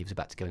festival, and he was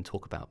about to go and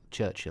talk about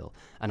Churchill.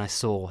 And I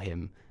saw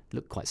him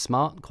look quite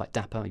smart, quite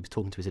dapper. He was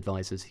talking to his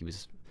advisors. He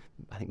was,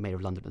 I think, Mayor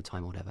of London at the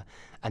time or whatever.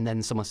 And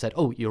then someone said,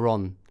 "Oh, you're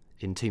on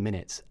in 2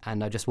 minutes."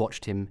 And I just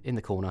watched him in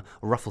the corner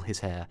ruffle his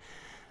hair,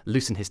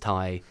 loosen his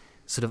tie,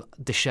 sort of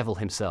dishevel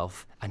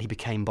himself, and he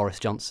became Boris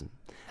Johnson.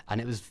 And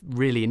it was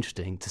really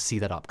interesting to see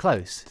that up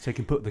close. So he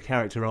can put the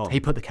character on. He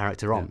put the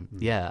character on,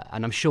 yeah.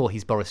 And I'm sure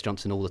he's Boris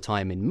Johnson all the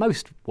time in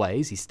most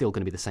ways. He's still going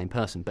to be the same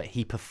person, but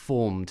he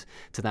performed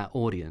to that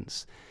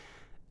audience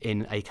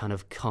in a kind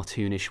of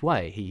cartoonish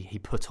way. He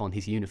put on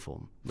his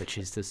uniform, which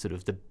is the sort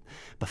of the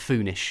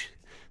buffoonish,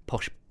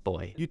 posh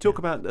boy. You talk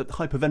about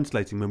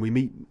hyperventilating when we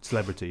meet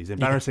celebrities,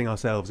 embarrassing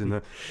ourselves in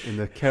the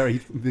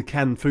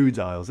canned foods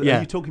aisles. Are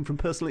you talking from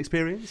personal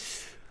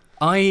experience?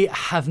 I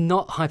have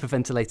not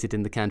hyperventilated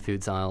in the canned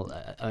foods aisle.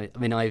 I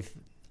mean, I've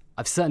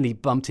certainly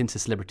bumped into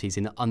celebrities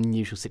in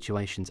unusual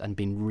situations and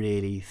been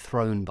really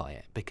thrown by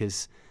it,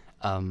 because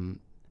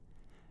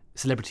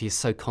celebrity is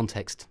so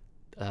context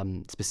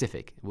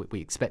specific. We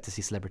expect to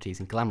see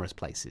celebrities in glamorous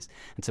places,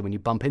 and so when you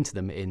bump into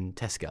them in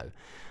Tesco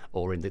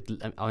or in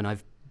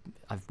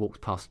I've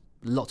walked past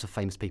lots of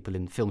famous people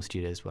in film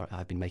studios where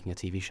I've been making a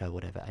TV show or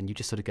whatever, and you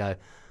just sort of go,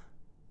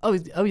 oh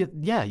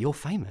yeah, you're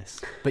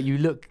famous, but you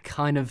look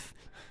kind of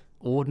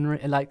ordinary.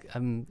 Like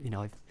I've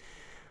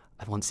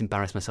once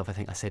embarrassed myself. I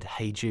think I said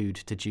 "Hey Jude"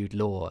 to Jude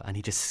Law, and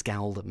he just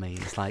scowled at me.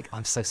 It's like,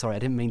 I'm so sorry, I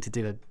didn't mean to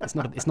do it's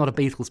not a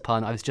Beatles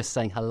pun. I was just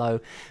saying hello,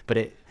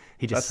 but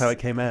that's how it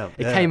came out.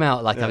 It came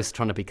out like I was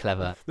trying to be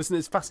clever. Listen,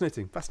 it's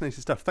fascinating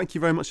stuff. Thank you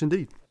very much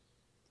indeed.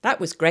 That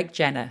was Greg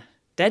Jenner.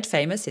 Dead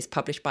Famous is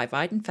published by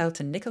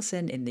Weidenfeld and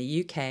Nicholson in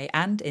the UK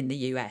and in the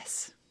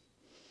US.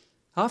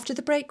 After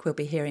the break, we'll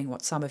be hearing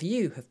what some of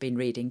you have been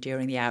reading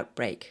during the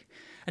outbreak,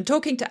 and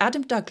talking to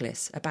Adam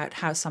Douglas about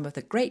how some of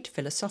the great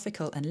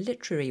philosophical and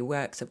literary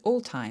works of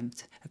all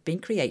times have been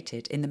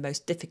created in the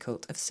most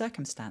difficult of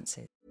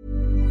circumstances.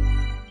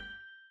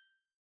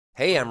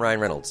 Hey, I'm Ryan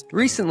Reynolds.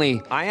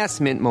 Recently, I asked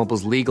Mint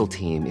Mobile's legal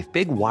team if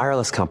big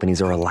wireless companies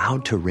are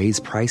allowed to raise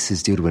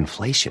prices due to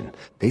inflation.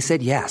 They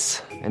said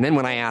yes. And then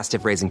when I asked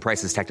if raising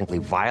prices technically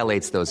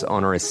violates those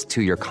onerous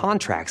 2-year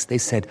contracts, they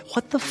said,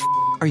 "What the f***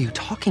 are you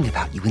talking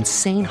about, you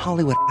insane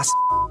Hollywood ass?"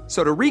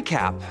 So to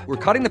recap, we're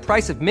cutting the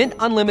price of Mint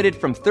Unlimited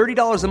from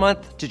 $30 a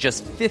month to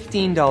just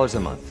 $15 a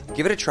month.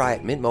 Give it a try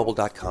at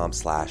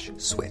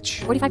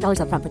mintmobile.com/switch.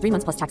 $45 up front for 3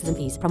 months plus taxes and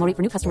fees. Promo rate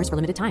for new customers for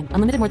limited time.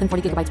 Unlimited more than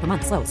 40 gigabytes per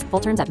month. Slows full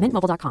terms at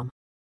mintmobile.com.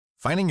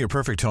 Finding your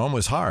perfect home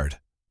was hard,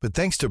 but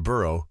thanks to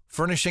Burrow,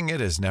 furnishing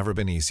it has never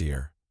been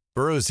easier.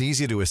 Burrow's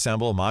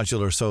easy-to-assemble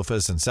modular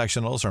sofas and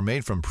sectionals are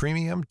made from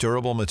premium,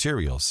 durable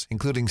materials,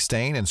 including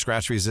stain and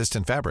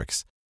scratch-resistant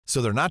fabrics. So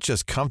they're not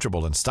just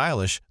comfortable and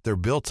stylish, they're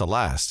built to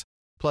last.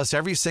 Plus,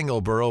 every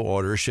single Burrow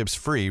order ships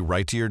free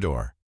right to your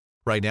door.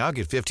 Right now,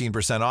 get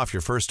 15% off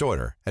your first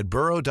order at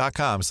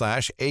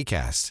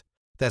burrow.com/ACAST.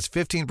 That's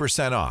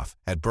 15% off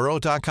at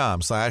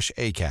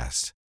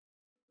burrow.com/ACAST.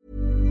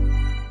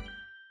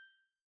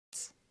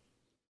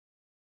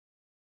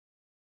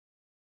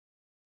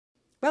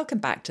 Welcome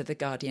back to the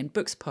Guardian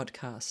Books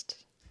podcast.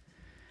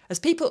 As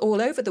people all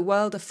over the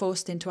world are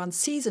forced into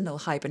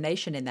unseasonal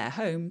hibernation in their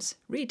homes,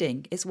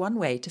 reading is one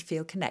way to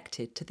feel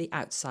connected to the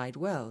outside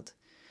world.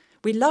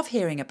 We love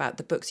hearing about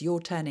the books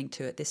you're turning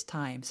to at this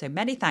time, so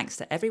many thanks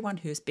to everyone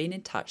who has been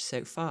in touch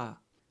so far.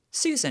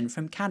 Susan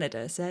from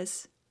Canada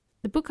says,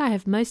 The book I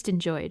have most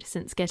enjoyed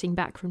since getting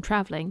back from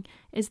travelling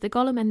is The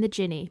Golem and the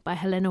Jinni by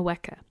Helena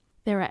Wecker.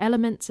 There are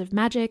elements of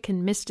magic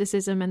and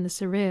mysticism and the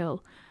surreal,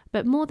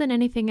 but more than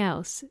anything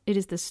else, it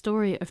is the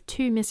story of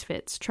two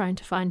misfits trying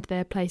to find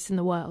their place in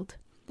the world.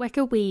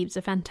 Wecker weaves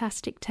a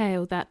fantastic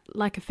tale that,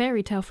 like a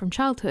fairy tale from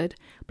childhood,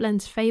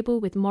 blends fable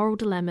with moral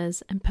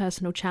dilemmas and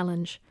personal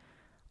challenge.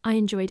 I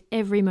enjoyed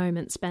every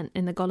moment spent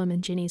in the Golem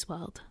and Jinni's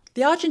world.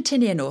 The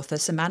Argentinian author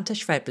Samantha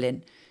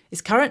Schweblin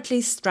is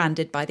currently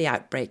stranded by the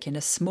outbreak in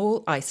a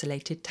small,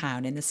 isolated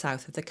town in the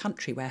south of the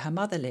country where her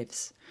mother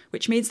lives,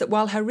 which means that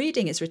while her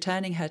reading is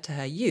returning her to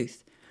her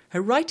youth,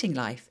 her writing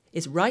life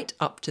is right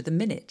up to the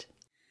minute.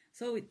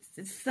 So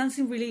it's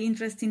something really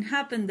interesting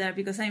happened there,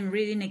 because I'm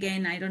reading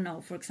again, I don't know,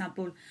 for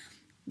example,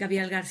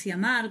 Gabriel Garcia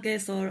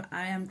Marquez, or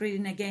I am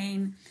reading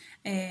again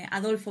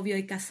Adolfo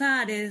Bioy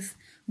Casares,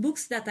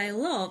 books that I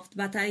loved,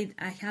 but I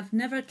have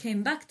never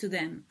came back to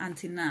them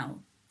until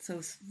now. So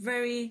it's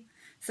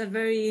a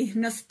very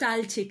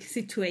nostalgic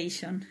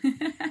situation.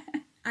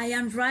 I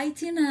am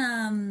writing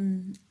a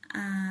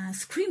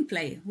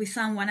screenplay with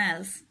someone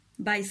else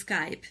by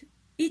Skype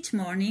each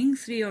morning,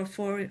 3 or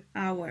 4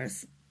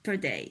 hours per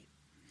day.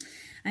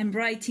 I'm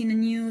writing a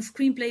new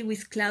screenplay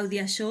with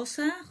Claudia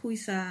Sosa, who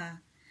is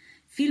a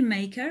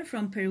filmmaker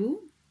from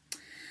Peru.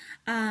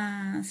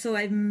 So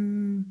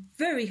I'm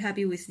very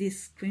happy with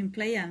this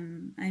screenplay.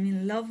 I'm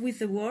in love with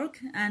the work,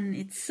 and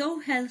it's so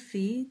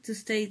healthy to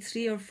stay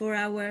 3 or 4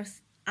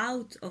 hours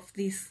out of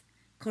this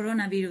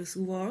coronavirus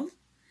world.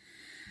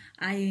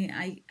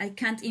 I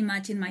can't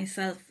imagine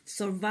myself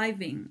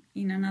surviving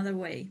in another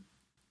way.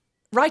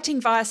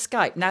 Writing via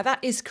Skype, now that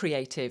is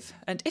creative.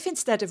 And if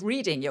instead of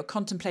reading, you're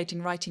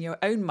contemplating writing your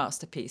own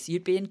masterpiece,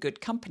 you'd be in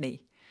good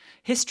company.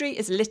 History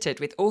is littered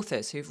with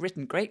authors who've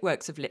written great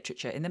works of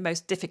literature in the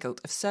most difficult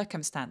of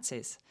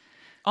circumstances.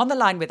 On the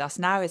line with us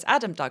now is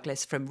Adam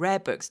Douglas from Rare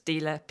Books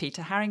dealer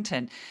Peter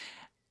Harrington.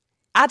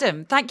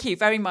 Adam, thank you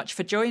very much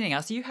for joining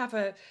us. You have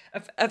a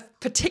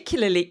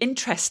particularly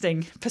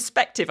interesting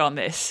perspective on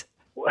this.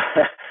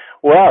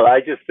 Well, I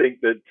just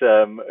think that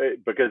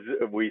because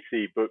we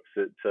see books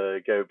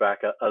that go back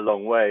a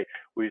long way,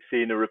 we've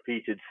seen a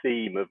repeated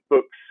theme of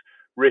books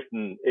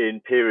written in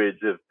periods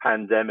of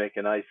pandemic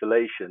and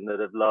isolation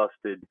that have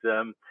lasted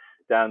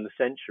down the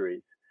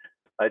centuries.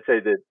 I'd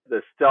say that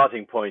the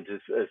starting point,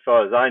 as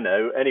far as I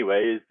know,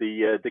 anyway, is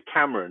the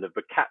Decameron of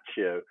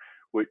Boccaccio,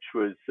 which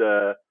was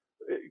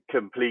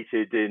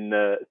completed in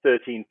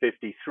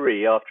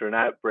 1353 after an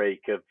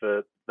outbreak of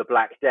the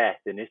Black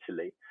Death in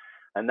Italy.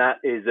 And that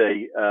is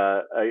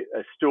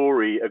a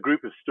story, a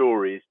group of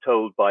stories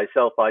told by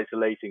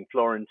self-isolating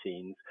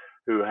Florentines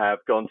who have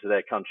gone to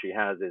their country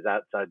houses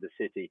outside the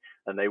city,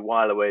 and they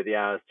while away the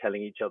hours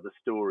telling each other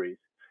stories.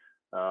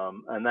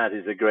 And that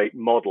is a great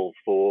model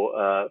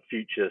for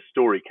future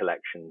story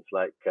collections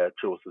like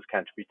Chaucer's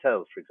Canterbury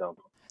Tales, for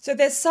example. So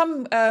there's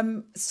some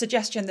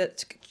suggestion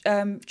that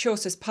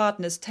Chaucer's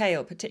Pardoner's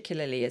Tale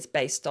particularly is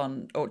based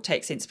on or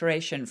takes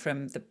inspiration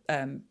from the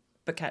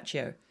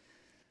Boccaccio.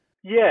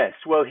 Yes,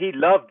 well, he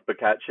loved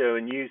Boccaccio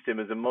and used him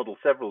as a model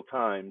several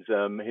times.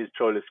 His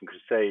Troilus and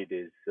Crusade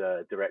is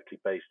directly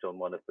based on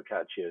one of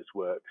Boccaccio's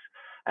works.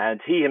 And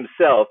he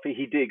himself,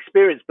 he did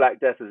experience Black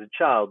Death as a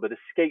child, but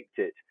escaped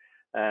it.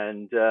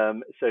 And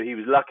so he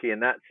was lucky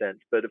in that sense.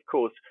 But of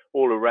course,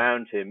 all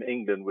around him,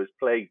 England was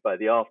plagued by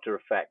the after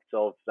effects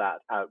of that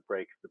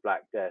outbreak of the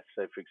Black Death.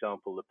 So, for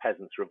example, the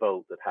Peasants'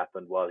 Revolt that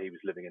happened while he was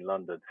living in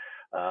London,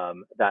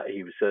 that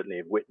he would certainly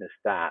have witnessed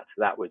that.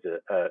 That was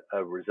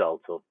a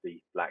result of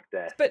the Black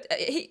Death. But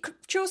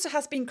Chaucer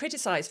has been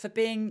criticised for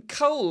being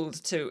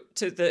cold to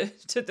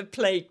the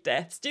plague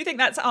deaths. Do you think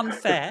that's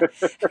unfair?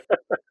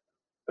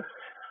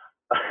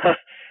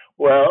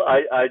 Well,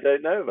 I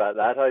don't know about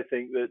that. I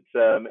think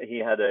that he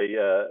had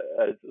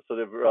a sort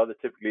of rather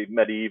typically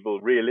medieval,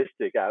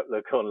 realistic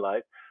outlook on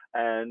life,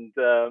 and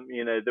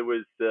there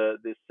was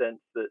this sense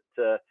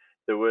that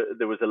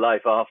there was a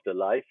life after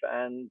life,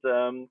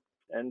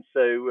 and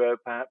so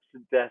perhaps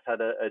death had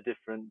a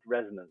different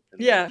resonance.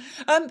 Yeah.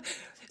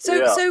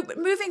 So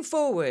moving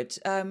forward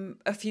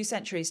a few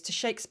centuries to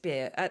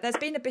Shakespeare, there's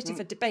been a bit of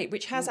a debate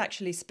which has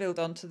actually spilled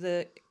onto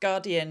the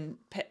Guardian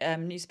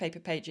newspaper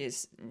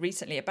pages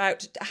recently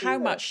about how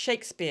much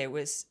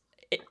Shakespeare's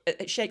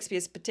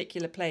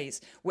particular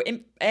plays were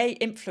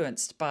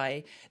influenced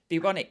by the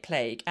bubonic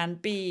plague,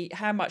 and B,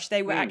 how much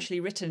they were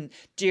actually written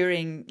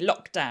during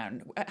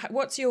lockdown.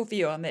 What's your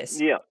view on this?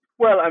 Yeah.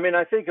 Well, I mean,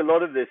 I think a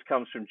lot of this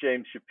comes from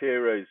James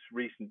Shapiro's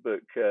recent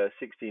book,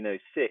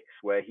 1606,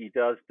 where he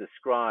does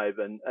describe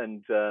and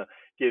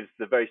gives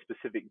the very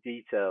specific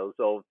details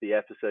of the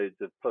episodes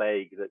of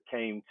plague that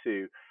came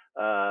to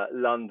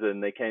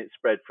London. They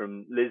spread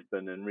from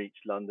Lisbon and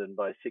reached London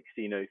by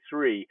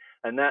 1603.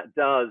 And that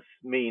does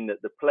mean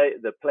that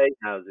the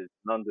playhouses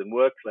in London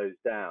were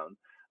closed down.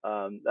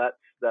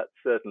 That's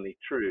certainly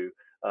true.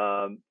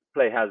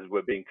 Playhouses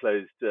were being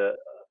closed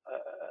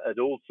at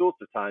all sorts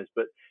of times,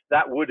 but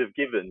that would have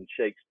given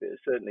Shakespeare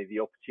certainly the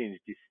opportunity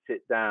to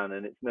sit down,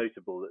 and it's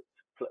notable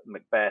that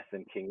Macbeth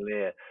and King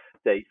Lear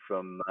date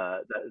from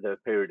the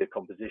period of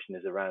composition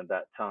is around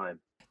that time.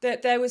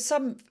 There was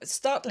some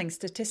startling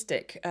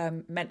statistic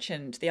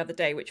mentioned the other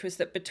day, which was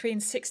that between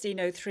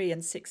 1603 and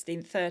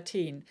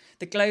 1613,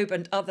 the Globe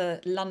and other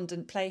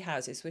London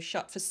playhouses were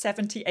shut for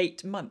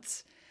 78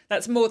 months.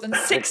 That's more than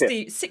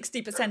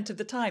 60% of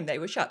the time they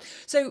were shut.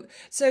 So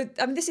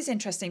I mean, this is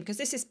interesting because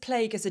this is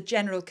plague as a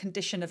general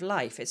condition of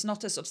life. It's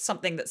not a sort of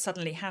something that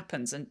suddenly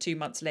happens and 2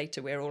 months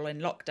later we're all in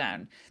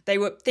lockdown.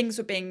 Things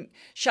were being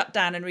shut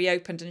down and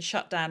reopened and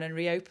shut down and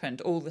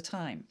reopened all the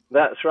time.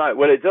 That's right.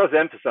 Well, it does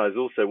emphasise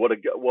also what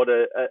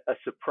a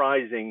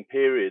surprising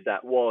period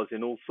that was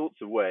in all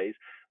sorts of ways.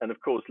 And of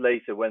course,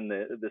 later when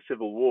the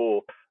Civil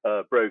War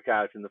broke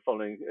out in the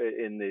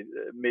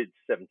mid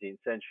 17th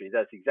century,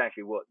 that's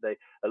exactly what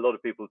a lot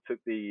of people took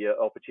the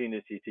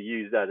opportunity to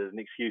use that as an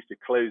excuse to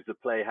close the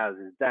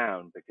playhouses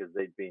down because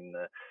they'd been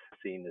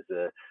seen as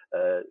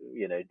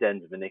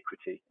dens of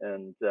iniquity,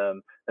 and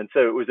so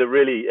it was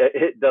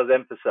it does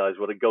emphasise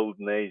what a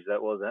golden age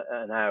that was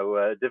and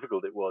how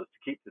difficult it was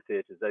to keep the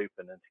theatres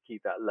open and to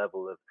keep that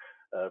level of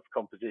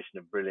composition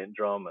of brilliant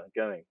drama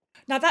going.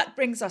 Now that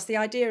brings us the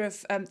idea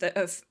of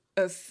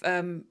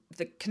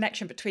the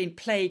connection between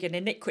plague and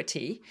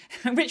iniquity,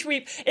 which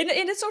we,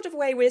 in a sort of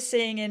way, we're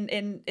seeing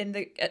in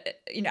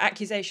the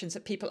accusations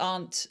that people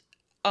aren't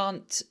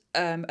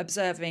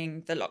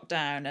observing the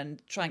lockdown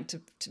and trying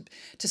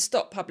to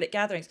stop public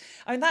gatherings.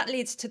 I mean, that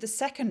leads to the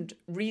second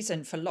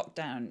reason for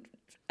lockdown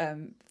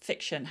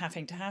fiction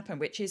having to happen,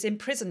 which is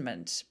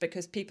imprisonment,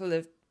 because people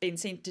have been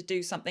seen to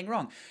do something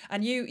wrong.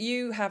 And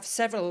you have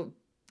several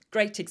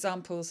great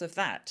examples of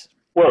that.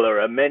 Well,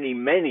 there are many,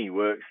 many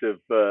works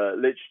of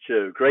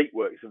literature, great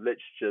works of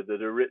literature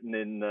that are written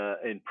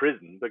in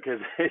prison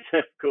because,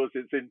 of course,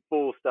 it's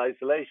enforced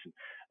isolation.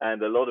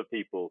 And a lot of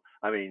people,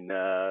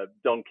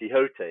 Don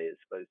Quixote is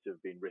supposed to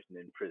have been written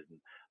in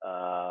prison.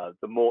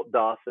 The Mort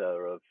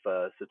d'Arthur of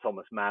Sir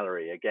Thomas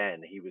Malory,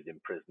 again, he was in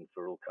prison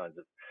for all kinds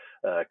of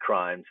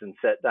crimes and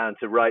set down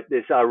to write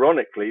this,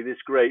 ironically,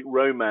 this great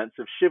romance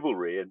of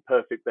chivalry and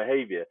perfect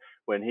behavior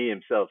when he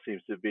himself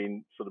seems to have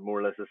been sort of more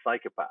or less a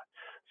psychopath.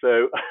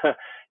 So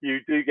you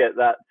do get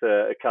that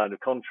kind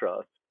of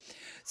contrast.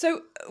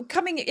 So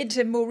coming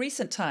into more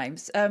recent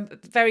times,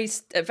 very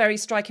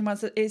striking one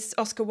is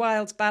Oscar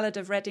Wilde's Ballad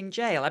of Reading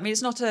Gaol. I mean,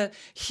 it's not a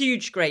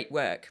huge, great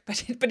work,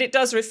 but it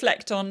does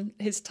reflect on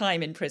his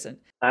time in prison.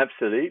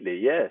 Absolutely,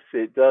 yes,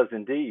 it does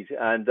indeed.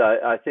 And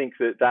I think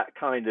that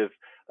kind of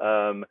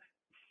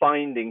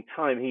finding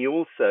time, he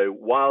also,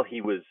 while he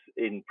was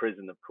in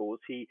prison, of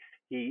course, he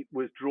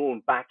was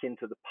drawn back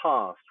into the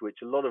past, which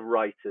a lot of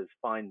writers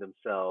find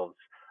themselves.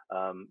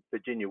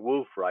 Virginia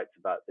Woolf writes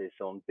about this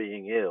on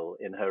Being Ill,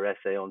 in her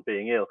essay on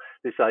Being Ill,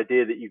 this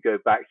idea that you go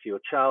back to your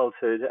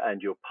childhood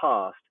and your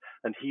past.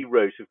 And he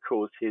wrote, of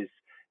course, his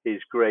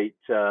great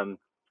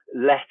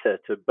letter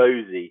to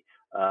Bosie,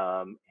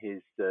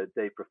 his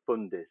De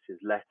Profundis,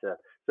 his letter.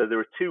 So there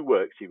are two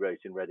works he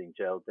wrote in Reading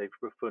Gaol. De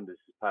Profundis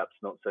is perhaps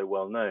not so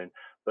well known,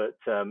 but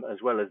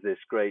as well as this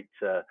great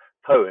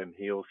poem,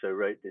 he also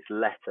wrote this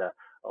letter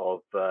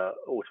of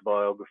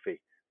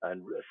autobiography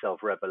and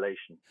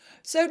self-revelation.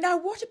 So now,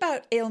 what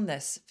about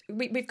illness?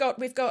 We've got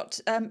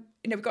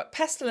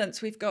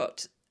pestilence, we've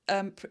got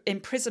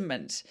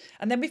imprisonment,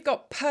 and then we've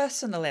got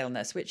personal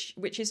illness,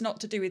 which is not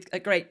to do with a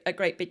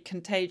great big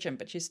contagion,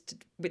 but just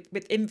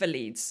with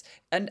invalids,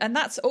 and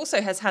that's also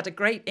has had a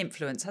great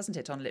influence, hasn't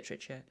it, on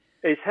literature?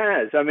 It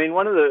has. I mean,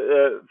 one of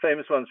the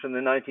famous ones from the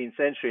 19th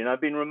century, and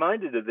I've been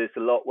reminded of this a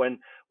lot when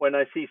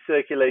I see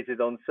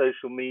circulated on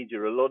social media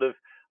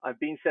I've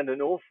been sent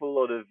an awful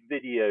lot of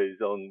videos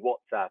on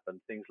WhatsApp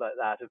and things like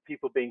that of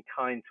people being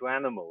kind to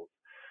animals.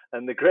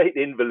 And the great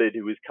invalid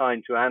who was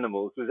kind to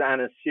animals was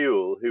Anna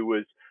Sewell, who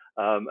was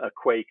a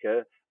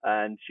Quaker,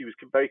 and she was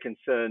very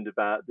concerned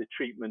about the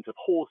treatment of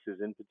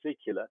horses in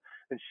particular.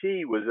 And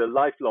she was a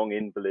lifelong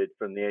invalid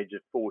from the age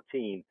of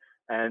 14.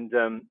 And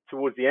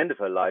towards the end of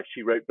her life,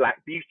 she wrote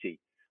Black Beauty,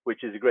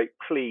 which is a great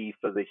plea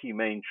for the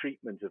humane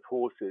treatment of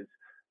horses.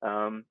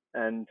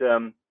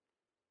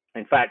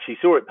 In fact, she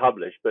saw it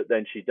published, but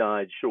then she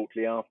died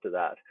shortly after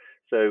that.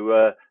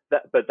 So,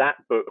 that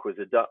book was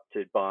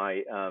adopted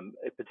by,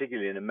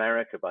 particularly in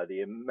America, by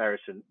the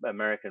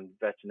American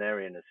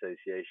Veterinarian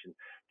Association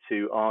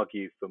to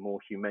argue for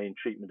more humane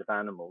treatment of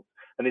animals.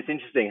 And it's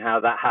interesting how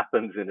that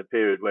happens in a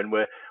period when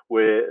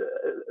we're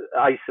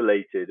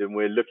isolated and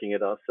we're looking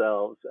at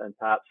ourselves and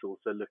perhaps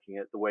also looking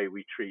at the way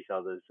we treat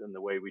others and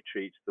the way we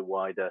treat the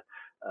wider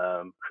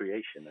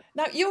creation.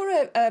 Now,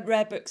 you're a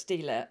rare books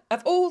dealer.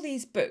 Of all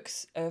these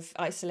books of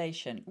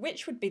isolation,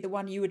 which would be the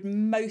one you would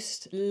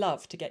most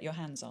love to get your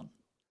hands on?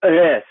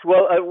 Yes,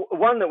 well,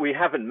 one that we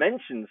haven't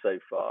mentioned so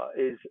far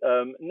is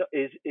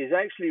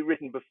actually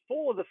written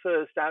before the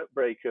first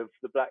outbreak of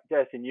the Black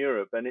Death in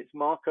Europe, and it's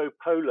Marco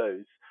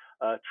Polo's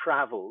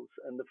travels,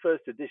 and the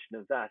first edition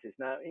of that is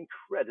now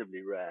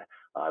incredibly rare.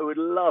 I would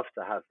love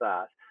to have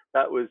that.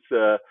 That was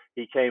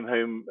he came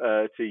home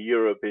to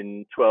Europe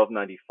in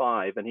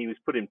 1295, and he was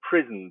put in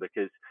prison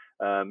because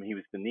he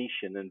was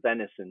Venetian, and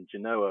Venice and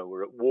Genoa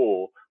were at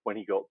war when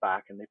he got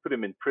back, and they put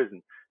him in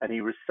prison, and he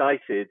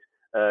recounted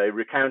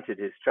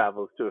his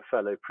travels to a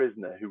fellow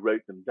prisoner who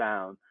wrote them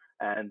down.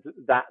 And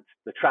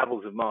the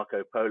travels of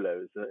Marco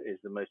Polo is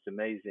the most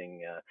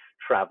amazing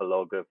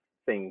travelogue of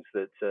things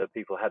that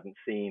people hadn't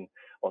seen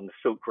on the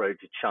Silk Road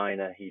to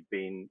China. He'd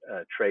been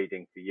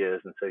trading for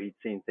years, and so he'd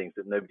seen things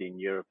that nobody in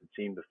Europe had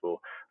seen before.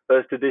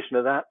 First edition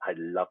of that, I'd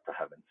love to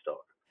have in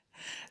stock.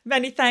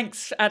 Many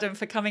thanks, Adam,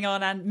 for coming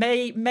on, and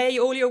may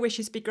all your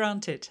wishes be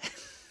granted.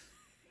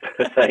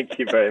 Thank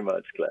you very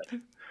much,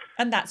 Claire.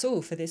 And that's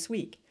all for this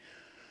week.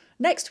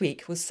 Next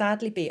week will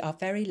sadly be our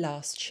very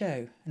last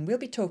show, and we'll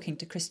be talking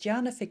to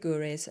Christiana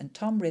Figures and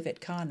Tom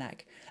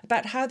Rivett-Carnac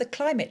about how the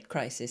climate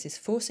crisis is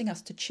forcing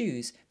us to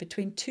choose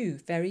between two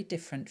very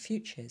different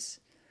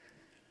futures.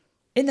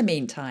 In the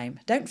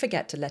meantime, don't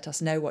forget to let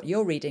us know what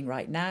you're reading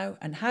right now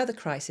and how the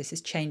crisis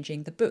is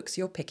changing the books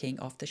you're picking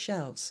off the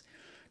shelves.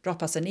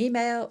 Drop us an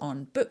email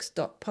on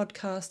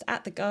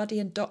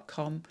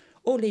books.podcast@theguardian.com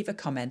or leave a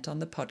comment on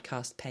the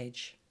podcast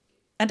page.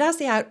 And as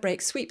the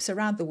outbreak sweeps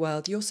around the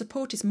world, your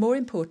support is more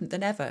important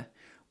than ever.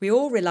 We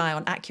all rely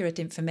on accurate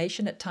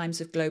information at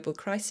times of global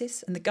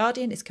crisis, and The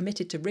Guardian is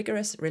committed to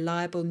rigorous,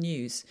 reliable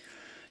news.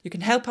 You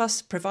can help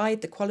us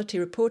provide the quality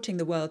reporting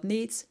the world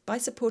needs by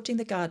supporting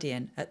The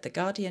Guardian at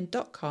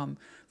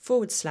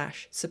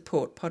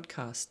theguardian.com/support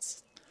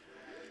podcasts.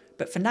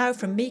 But for now,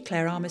 from me,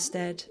 Claire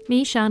Armistead,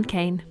 me, Sian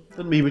Kane,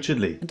 and me, Richard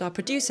Lee, and our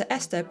producer,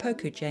 Esther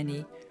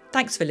Poku-Jenny,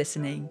 thanks for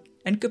listening,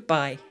 and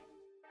goodbye.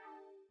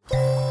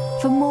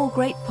 For more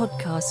great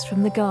podcasts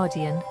from The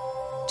Guardian,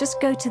 just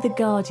go to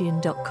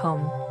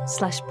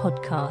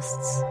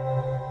theguardian.com/podcasts.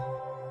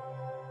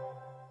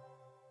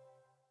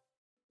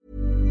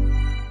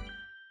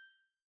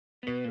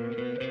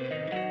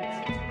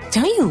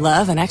 you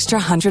love an extra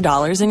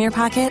 $100 in your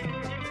pocket?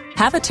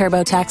 Have a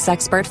TurboTax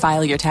expert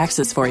file your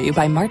taxes for you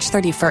by March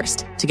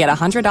 31st to get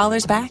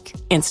 $100 back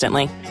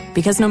instantly.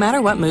 Because no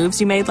matter what moves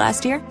you made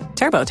last year,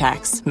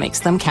 TurboTax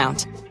makes them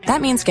count.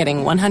 That means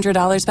getting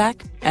 $100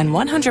 back and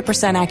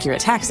 100%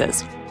 accurate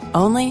taxes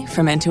only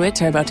from Intuit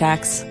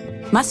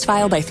TurboTax. Must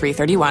file by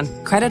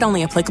 3/31. Credit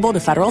only applicable to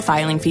federal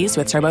filing fees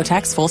with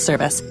TurboTax full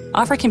service.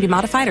 Offer can be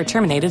modified or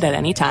terminated at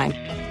any time.